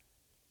Christ.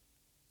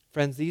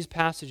 Friends, these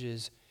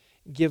passages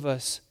give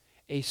us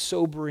a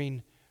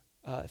sobering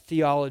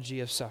theology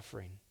of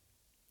suffering.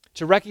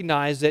 To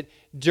recognize that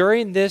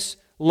during this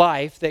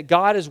life that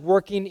God is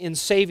working in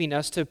saving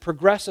us to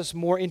progress us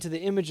more into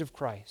the image of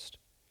Christ.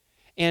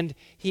 And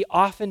He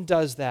often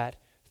does that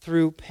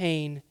through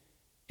pain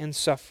and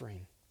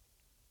suffering.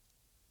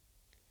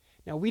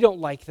 Now, we don't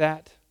like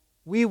that.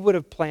 We would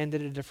have planned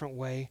it a different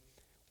way.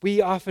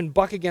 We often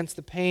buck against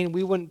the pain.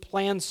 We wouldn't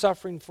plan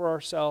suffering for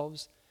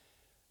ourselves.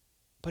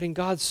 But in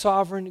God's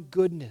sovereign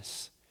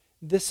goodness,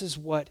 this is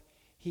what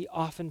He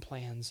often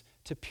plans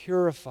to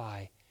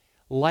purify.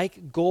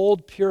 Like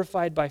gold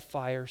purified by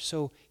fire,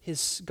 so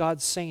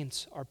God's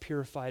saints are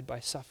purified by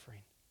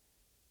suffering.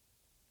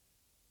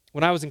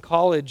 When I was in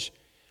college,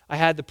 I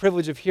had the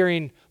privilege of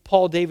hearing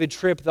Paul David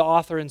Tripp, the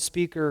author and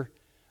speaker,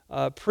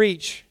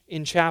 preach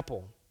in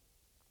chapel.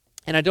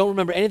 And I don't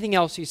remember anything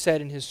else he said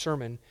in his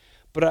sermon,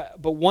 but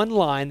one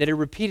line that he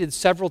repeated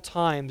several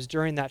times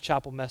during that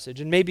chapel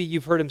message. And maybe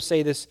you've heard him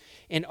say this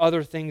in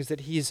other things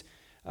that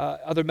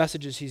other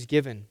messages he's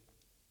given.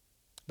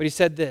 But he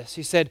said this,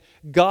 he said,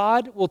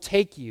 "God will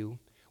take you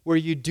where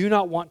you do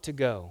not want to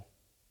go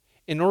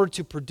in order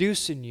to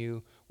produce in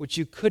you what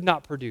you could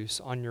not produce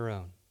on your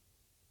own.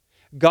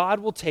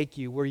 God will take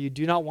you where you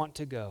do not want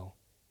to go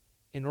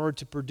in order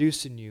to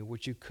produce in you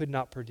what you could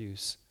not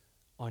produce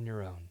on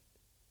your own."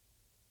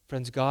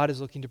 Friends, God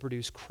is looking to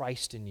produce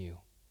Christ in you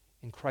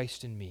and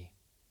Christ in me.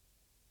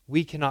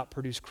 We cannot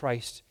produce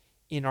Christ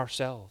in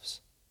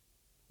ourselves.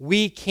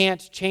 We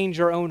can't change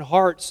our own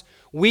hearts.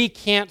 We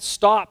can't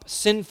stop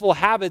sinful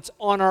habits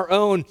on our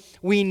own.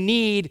 We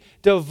need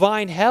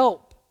divine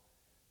help.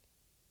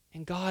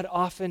 And God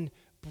often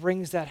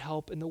brings that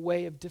help in the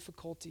way of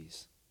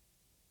difficulties.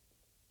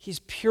 He's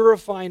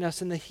purifying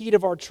us in the heat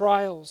of our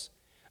trials,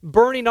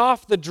 burning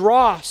off the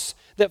dross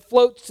that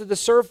floats to the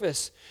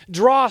surface,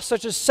 dross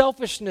such as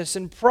selfishness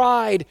and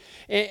pride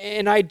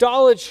and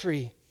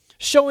idolatry,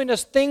 showing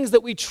us things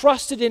that we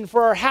trusted in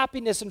for our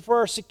happiness and for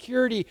our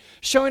security,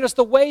 showing us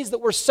the ways that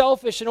we're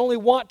selfish and only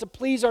want to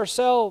please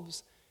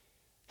ourselves,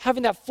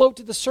 having that float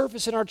to the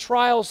surface in our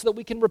trials so that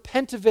we can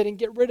repent of it and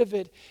get rid of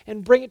it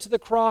and bring it to the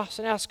cross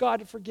and ask God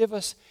to forgive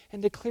us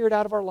and to clear it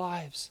out of our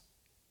lives.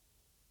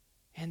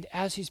 And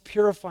as He's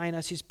purifying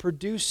us, He's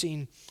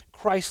producing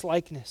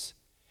Christ-likeness.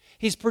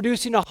 He's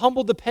producing a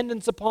humble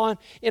dependence upon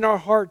in our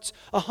hearts,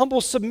 a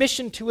humble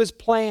submission to His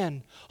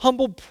plan,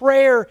 humble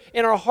prayer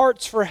in our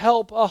hearts for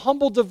help, a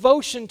humble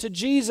devotion to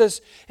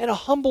Jesus, and a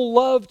humble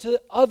love to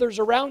others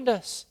around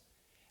us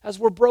as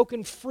we're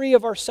broken free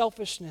of our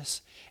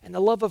selfishness and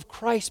the love of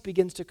Christ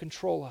begins to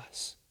control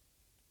us.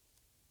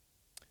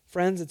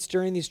 Friends, it's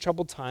during these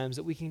troubled times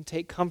that we can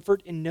take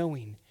comfort in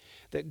knowing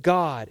that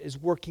God is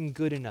working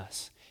good in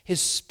us. His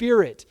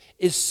Spirit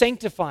is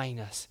sanctifying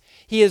us.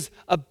 He is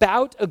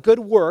about a good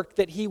work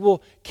that He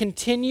will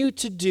continue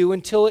to do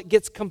until it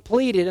gets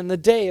completed in the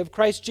day of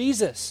Christ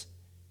Jesus.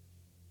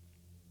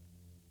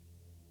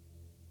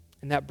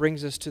 And that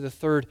brings us to the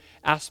third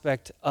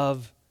aspect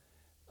of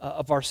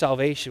our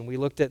salvation. We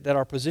looked at that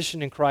our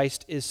position in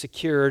Christ is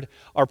secured,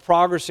 our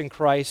progress in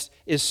Christ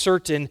is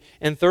certain,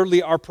 and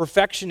thirdly, our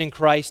perfection in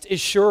Christ is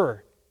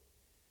sure.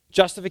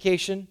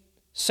 Justification,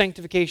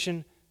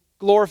 sanctification,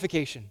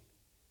 glorification.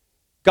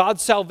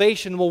 God's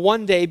salvation will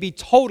one day be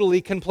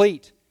totally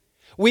complete.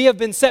 We have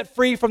been set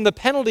free from the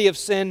penalty of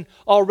sin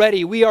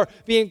already. We are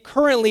being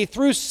currently,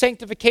 through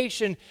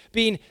sanctification,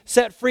 being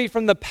set free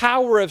from the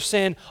power of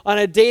sin on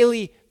a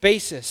daily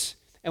basis,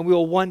 and we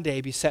will one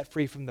day be set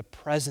free from the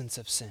presence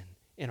of sin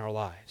in our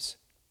lives.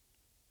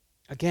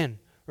 Again,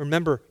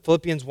 remember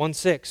Philippians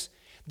 1:6.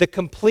 The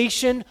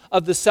completion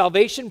of the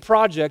salvation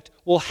project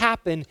will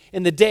happen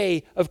in the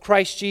day of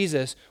Christ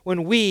Jesus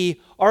when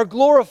we are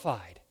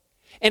glorified.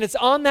 And it's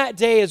on that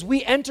day as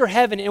we enter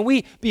heaven and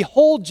we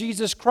behold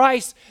Jesus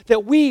Christ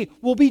that we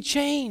will be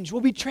changed, will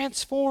be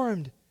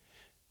transformed.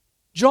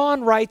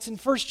 John writes in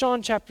 1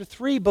 John chapter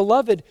 3,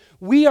 "Beloved,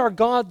 we are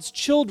God's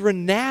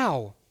children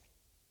now,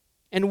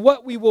 and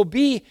what we will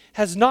be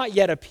has not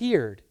yet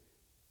appeared.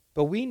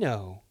 But we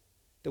know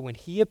that when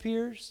He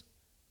appears,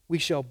 we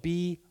shall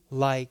be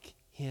like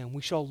Him.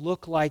 We shall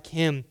look like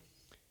Him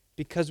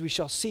because we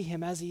shall see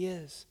Him as He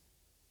is."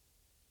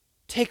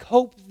 Take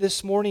hope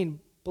this morning,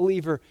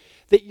 believer,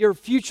 that your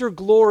future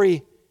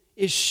glory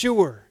is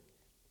sure.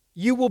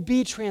 You will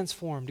be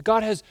transformed.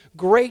 God has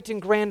great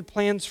and grand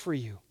plans for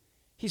you.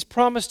 He's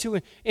promised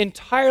to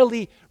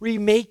entirely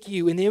remake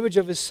you in the image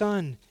of His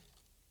Son.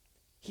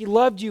 He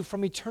loved you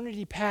from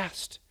eternity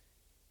past,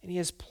 and He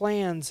has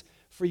plans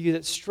for you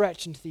that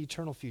stretch into the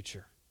eternal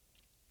future.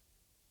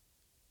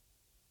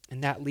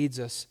 And that leads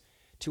us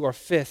to our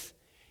fifth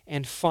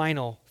and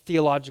final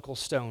theological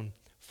stone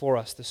for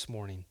us this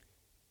morning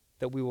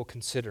that we will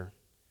consider.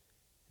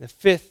 The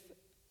fifth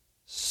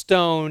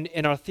stone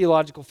in our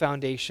theological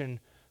foundation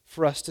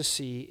for us to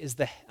see is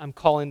I'm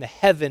calling the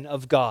heaven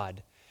of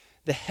God.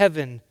 The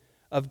heaven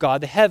of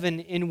God, the heaven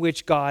in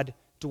which God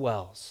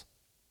dwells.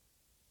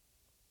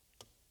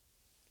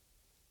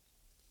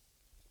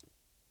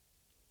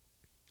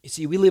 You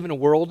see, we live in a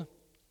world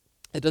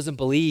that doesn't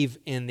believe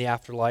in the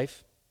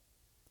afterlife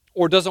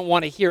or doesn't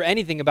want to hear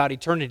anything about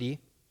eternity.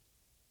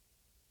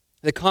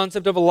 The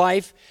concept of a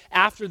life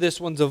after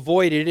this one's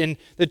avoided, and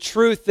the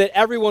truth that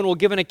everyone will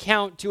give an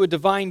account to a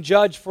divine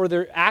judge for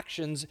their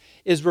actions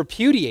is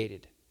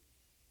repudiated.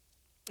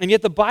 And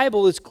yet the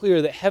Bible is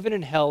clear that heaven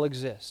and hell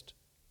exist.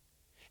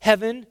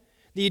 Heaven,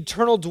 the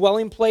eternal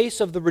dwelling place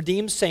of the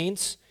redeemed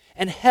saints,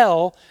 and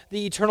hell,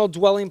 the eternal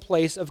dwelling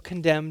place of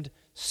condemned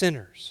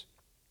sinners.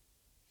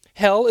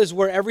 Hell is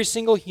where every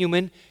single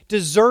human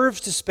deserves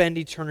to spend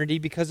eternity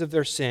because of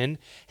their sin.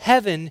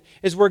 Heaven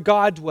is where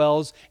God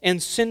dwells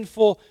and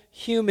sinful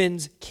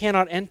humans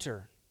cannot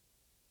enter.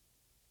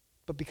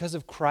 But because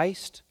of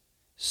Christ,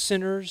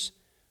 sinners,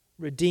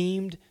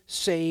 redeemed,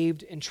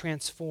 saved, and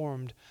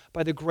transformed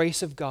by the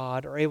grace of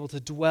God are able to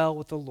dwell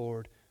with the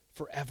Lord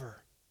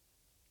forever.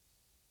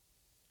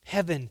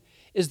 Heaven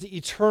is the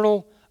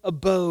eternal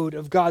abode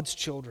of God's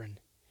children.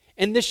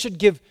 And this should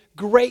give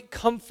great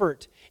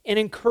comfort and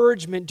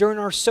encouragement during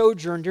our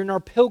sojourn, during our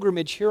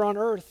pilgrimage here on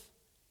earth.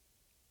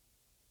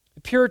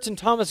 The Puritan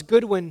Thomas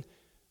Goodwin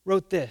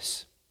wrote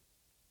this.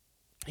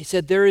 He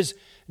said, "There is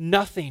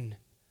nothing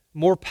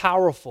more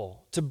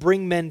powerful to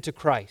bring men to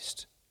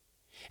Christ,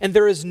 and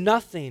there is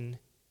nothing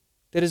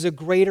that is a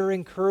greater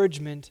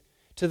encouragement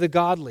to the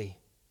godly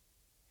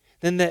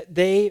than that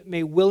they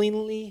may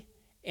willingly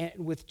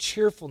and with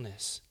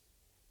cheerfulness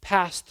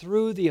pass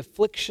through the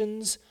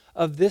afflictions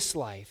of this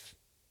life,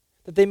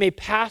 that they may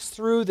pass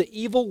through the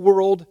evil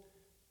world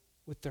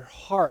with their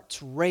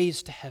hearts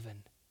raised to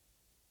heaven."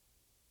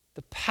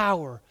 The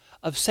power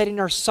of setting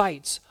our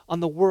sights on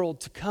the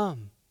world to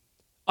come,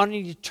 on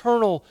an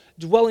eternal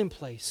dwelling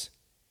place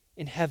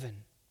in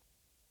heaven.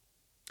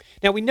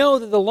 Now we know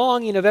that the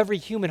longing of every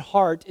human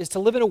heart is to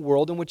live in a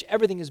world in which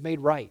everything is made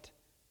right.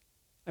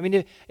 I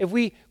mean, if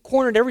we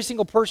cornered every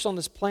single person on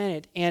this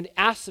planet and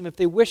asked them if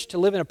they wished to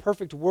live in a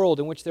perfect world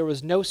in which there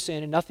was no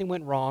sin and nothing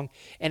went wrong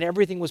and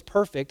everything was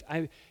perfect,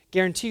 I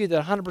guarantee you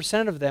that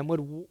 100% of them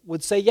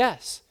would say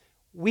yes.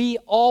 We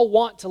all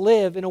want to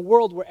live in a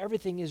world where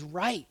everything is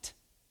right.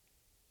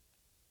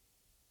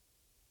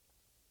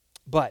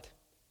 But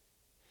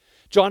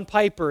John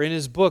Piper, in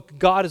his book,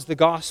 God is the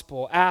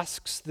Gospel,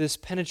 asks this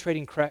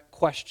penetrating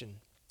question.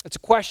 It's a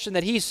question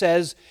that he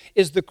says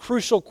is the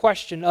crucial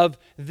question of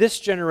this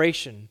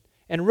generation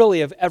and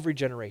really of every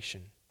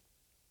generation.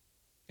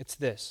 It's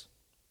this: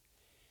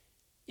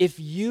 if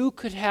you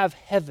could have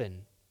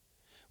heaven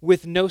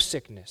with no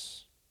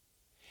sickness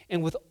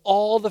and with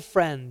all the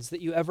friends that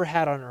you ever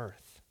had on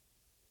earth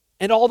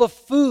and all the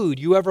food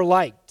you ever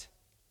liked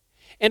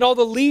and all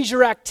the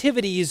leisure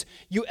activities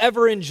you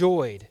ever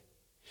enjoyed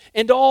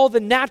and all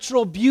the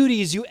natural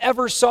beauties you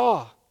ever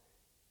saw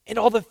and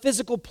all the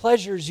physical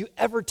pleasures you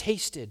ever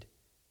tasted,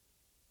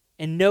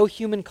 and no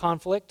human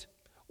conflict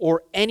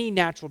or any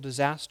natural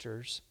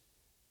disasters,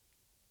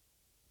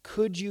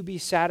 could you be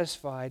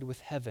satisfied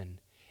with heaven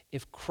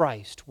if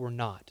Christ were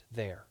not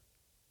there?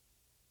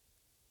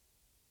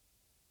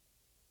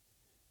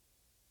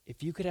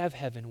 If you could have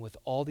heaven with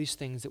all these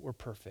things that were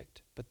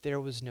perfect, but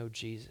there was no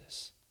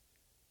Jesus,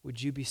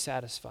 would you be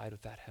satisfied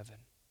with that heaven?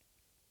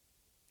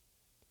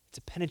 It's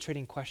a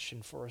penetrating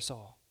question for us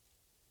all.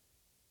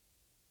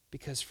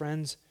 Because,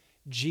 friends,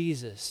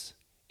 Jesus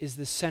is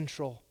the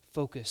central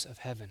focus of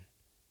heaven.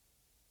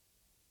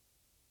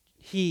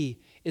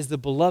 He is the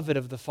beloved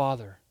of the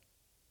Father.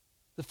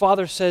 The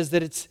Father says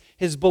that it's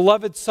His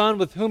beloved Son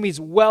with whom He's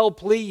well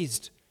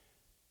pleased.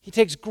 He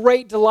takes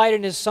great delight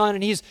in his Son,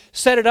 and he's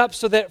set it up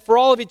so that for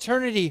all of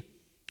eternity,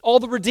 all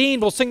the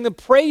redeemed will sing the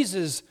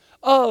praises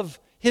of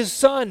his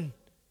Son.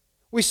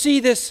 We see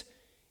this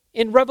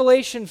in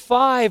Revelation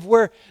 5,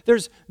 where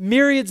there's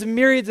myriads and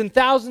myriads and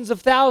thousands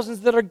of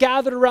thousands that are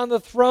gathered around the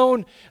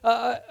throne,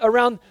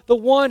 around the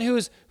one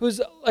who's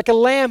like a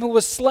lamb who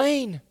was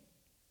slain.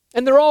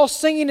 And they're all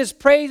singing his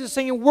praises,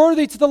 singing,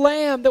 "Worthy to the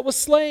Lamb that was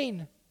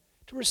slain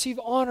to receive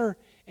honor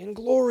and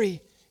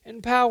glory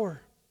and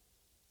power."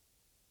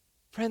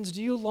 Friends,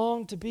 do you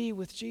long to be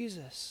with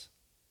Jesus?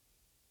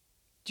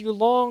 Do you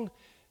long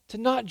to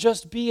not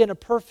just be in a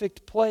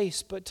perfect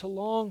place, but to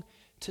long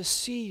to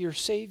see your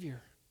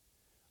Savior?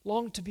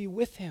 Long to be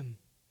with him.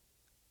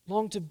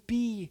 Long to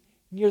be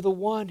near the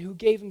one who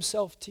gave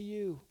himself to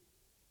you,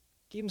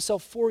 gave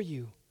himself for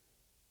you.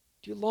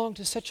 Do you long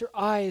to set your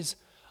eyes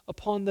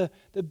upon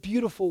the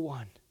beautiful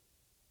one?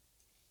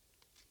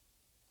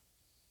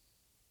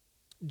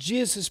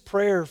 Jesus'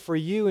 prayer for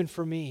you and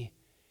for me,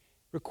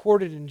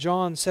 recorded in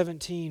John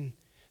 17,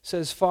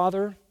 says,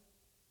 "Father,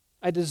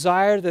 I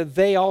desire that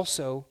they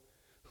also,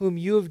 whom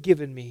you have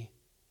given me,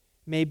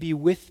 may be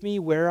with me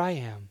where I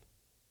am,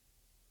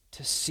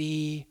 to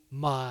see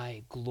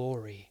my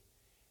glory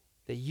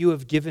that you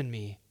have given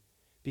me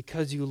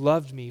because you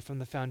loved me from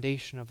the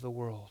foundation of the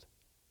world."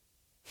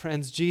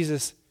 Friends,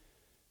 Jesus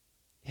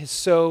is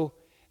so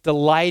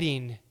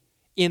delighting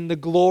in the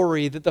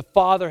glory that the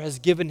Father has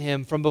given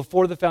him from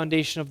before the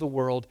foundation of the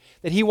world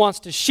that he wants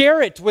to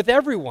share it with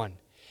everyone.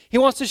 He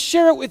wants to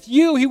share it with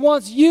you. He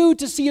wants you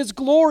to see his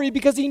glory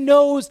because he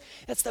knows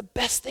that's the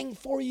best thing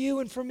for you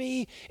and for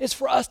me, is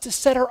for us to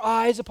set our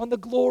eyes upon the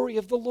glory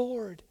of the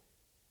Lord.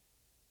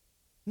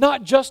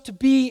 Not just to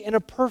be in a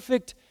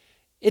perfect,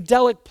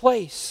 idyllic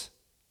place,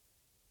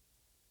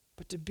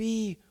 but to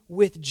be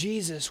with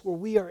Jesus where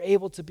we are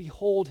able to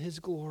behold his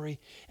glory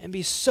and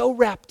be so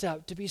wrapped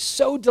up, to be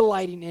so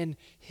delighting in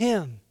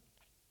him.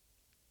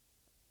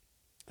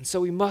 And so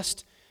we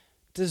must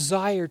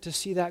desire to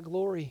see that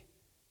glory.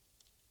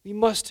 We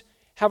must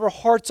have our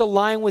hearts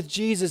aligned with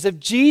Jesus. If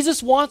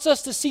Jesus wants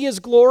us to see his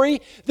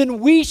glory, then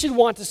we should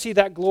want to see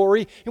that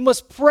glory. We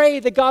must pray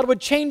that God would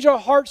change our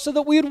hearts so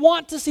that we would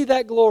want to see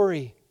that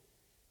glory.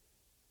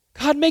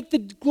 God, make the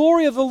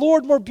glory of the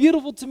Lord more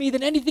beautiful to me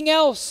than anything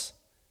else.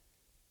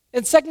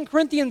 And 2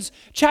 Corinthians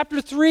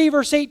chapter 3,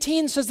 verse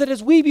 18 says that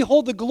as we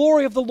behold the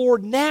glory of the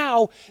Lord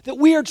now, that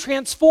we are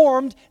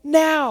transformed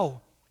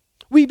now.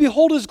 We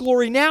behold his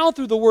glory now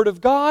through the word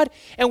of God,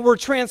 and we're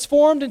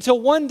transformed until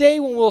one day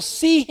when we'll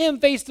see him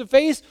face to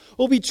face,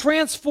 we'll be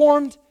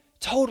transformed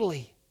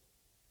totally.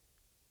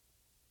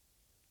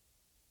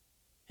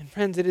 And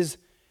friends, it is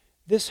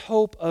this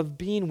hope of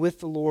being with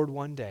the Lord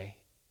one day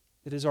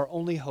that is our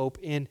only hope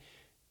in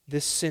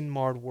this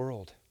sin-marred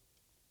world.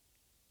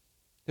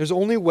 There's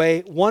only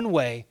one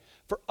way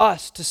for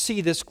us to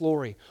see this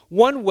glory.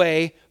 One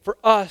way for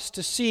us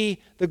to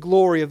see the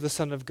glory of the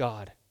Son of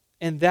God.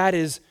 And that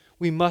is,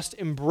 we must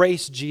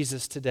embrace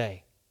Jesus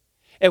today.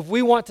 If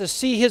we want to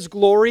see his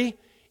glory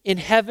in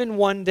heaven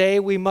one day,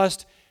 we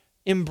must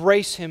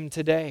embrace him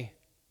today.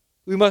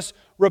 We must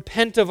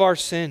repent of our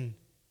sin.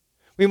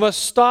 We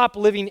must stop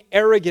living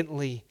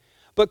arrogantly,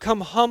 but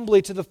come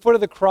humbly to the foot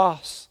of the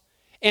cross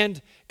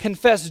and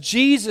confess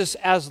Jesus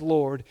as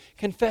Lord.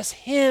 Confess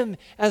him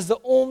as the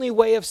only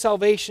way of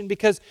salvation,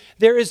 because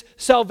there is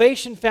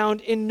salvation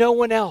found in no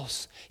one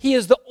else. He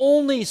is the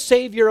only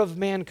Savior of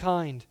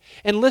mankind.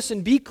 And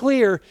listen, be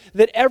clear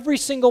that every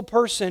single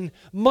person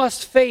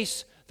must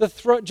face the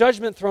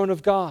judgment throne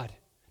of God.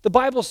 The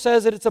Bible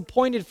says that it's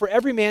appointed for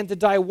every man to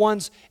die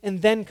once,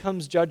 and then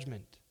comes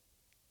judgment.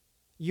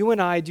 You and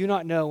I do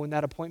not know when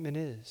that appointment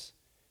is,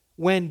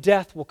 when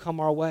death will come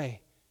our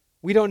way.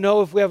 We don't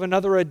know if we have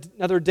another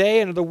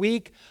day, another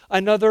week,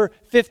 another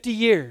 50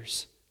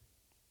 years.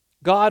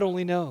 God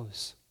only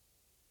knows.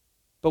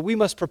 But we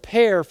must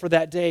prepare for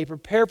that day,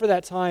 prepare for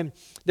that time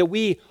that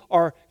we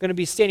are going to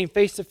be standing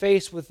face to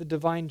face with the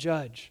divine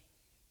judge.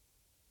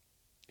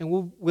 And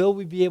will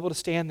we be able to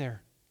stand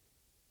there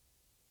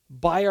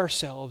by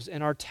ourselves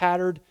in our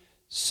tattered,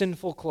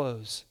 sinful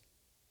clothes,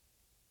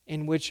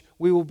 in which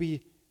we will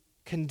be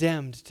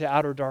condemned to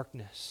outer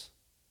darkness?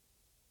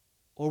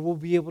 Or will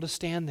we be able to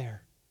stand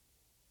there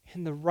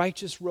in the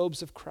righteous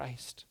robes of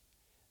Christ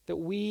that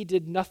we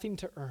did nothing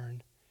to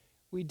earn,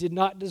 we did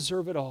not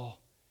deserve it all,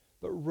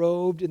 but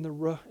clothed in the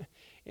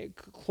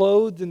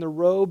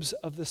robes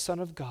of the Son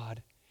of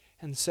God,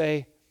 and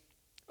say,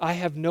 I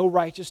have no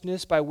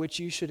righteousness by which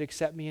you should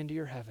accept me into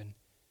your heaven,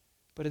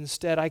 but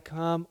instead I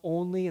come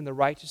only in the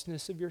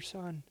righteousness of your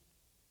Son.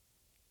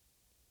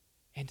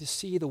 And to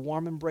see the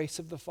warm embrace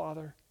of the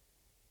Father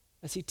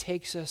as he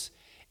takes us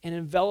and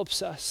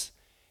envelops us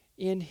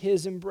in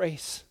his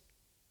embrace.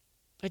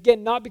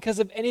 Again, not because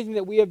of anything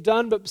that we have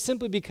done, but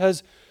simply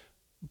because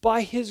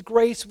by his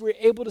grace we're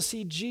able to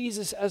see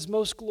Jesus as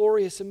most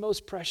glorious and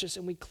most precious,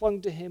 and we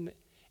clung to him,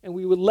 and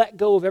we would let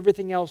go of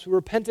everything else. We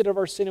repented of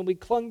our sin, and we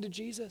clung to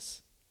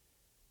Jesus.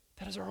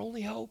 That is our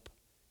only hope.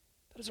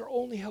 That is our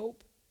only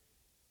hope.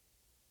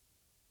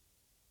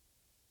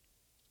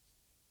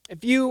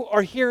 If you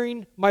are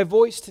hearing my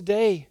voice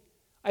today,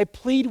 I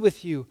plead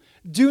with you,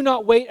 do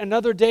not wait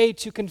another day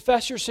to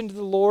confess your sin to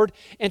the Lord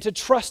and to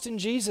trust in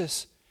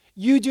Jesus.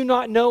 You do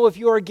not know if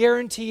you are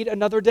guaranteed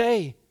another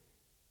day.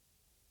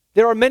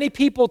 There are many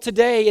people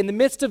today in the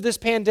midst of this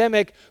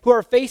pandemic who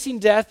are facing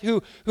death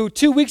who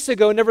 2 weeks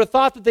ago never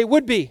thought that they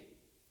would be.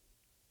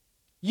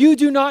 You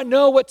do not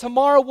know what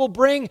tomorrow will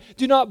bring.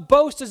 Do not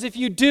boast as if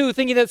you do,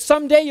 thinking that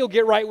someday you'll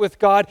get right with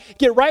God.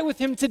 Get right with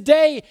Him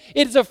today.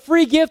 It is a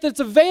free gift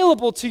that's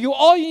available to you.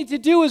 All you need to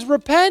do is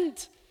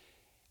repent.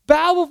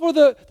 Bow before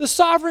the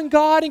sovereign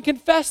God and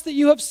confess that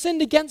you have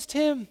sinned against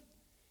Him.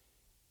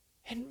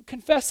 And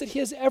confess that He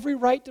has every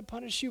right to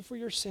punish you for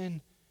your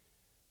sin.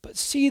 But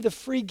see the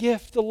free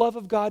gift, the love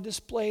of God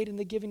displayed in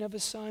the giving of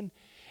His Son,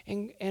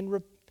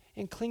 and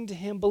cling to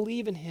Him,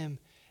 believe in Him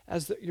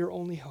as your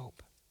only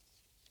hope.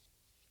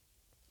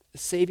 The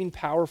saving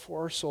power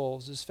for our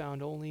souls is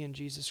found only in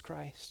Jesus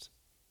Christ.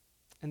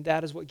 And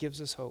that is what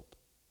gives us hope.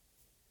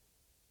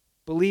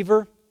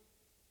 Believer,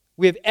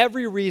 we have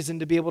every reason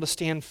to be able to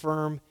stand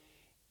firm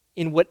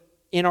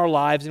in our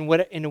lives and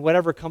in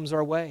whatever comes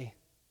our way.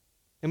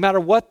 No matter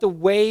what the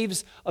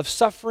waves of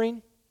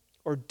suffering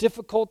or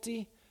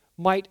difficulty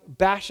might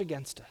bash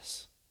against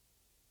us,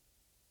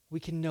 we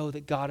can know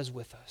that God is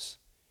with us.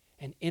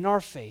 And in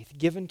our faith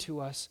given to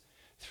us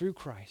through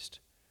Christ,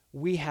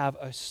 we have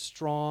a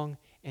strong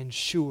and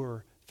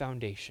sure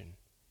foundation.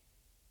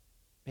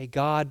 May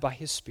God, by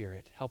His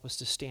Spirit, help us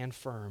to stand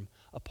firm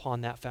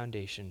upon that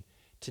foundation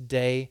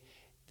today,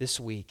 this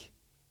week,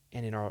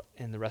 and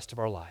in the rest of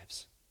our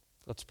lives.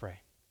 Let's pray.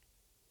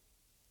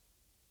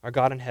 Our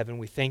God in heaven,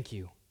 we thank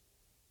You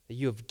that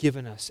You have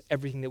given us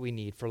everything that we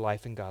need for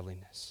life and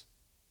godliness.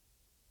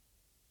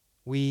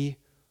 We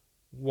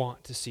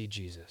want to see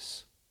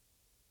Jesus.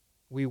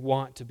 We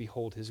want to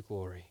behold His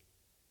glory.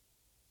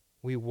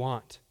 We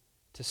want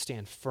to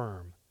stand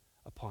firm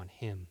upon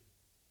Him.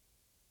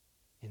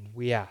 And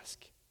we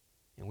ask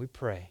and we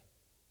pray,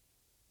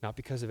 not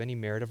because of any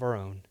merit of our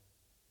own,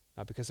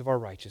 not because of our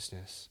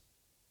righteousness,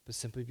 but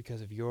simply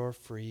because of Your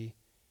free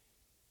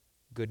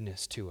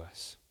goodness to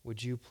us.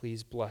 Would You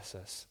please bless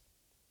us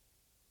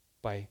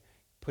by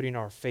putting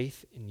our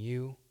faith in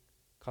You,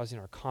 causing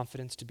our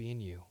confidence to be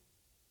in You,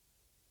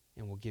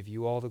 and we'll give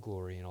You all the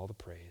glory and all the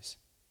praise.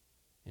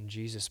 In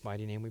Jesus'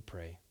 mighty name we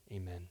pray.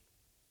 Amen.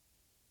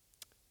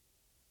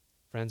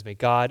 Friends, may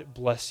God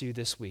bless you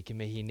this week, and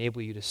may He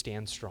enable you to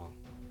stand strong.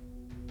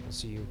 We'll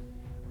see you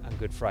on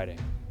Good Friday.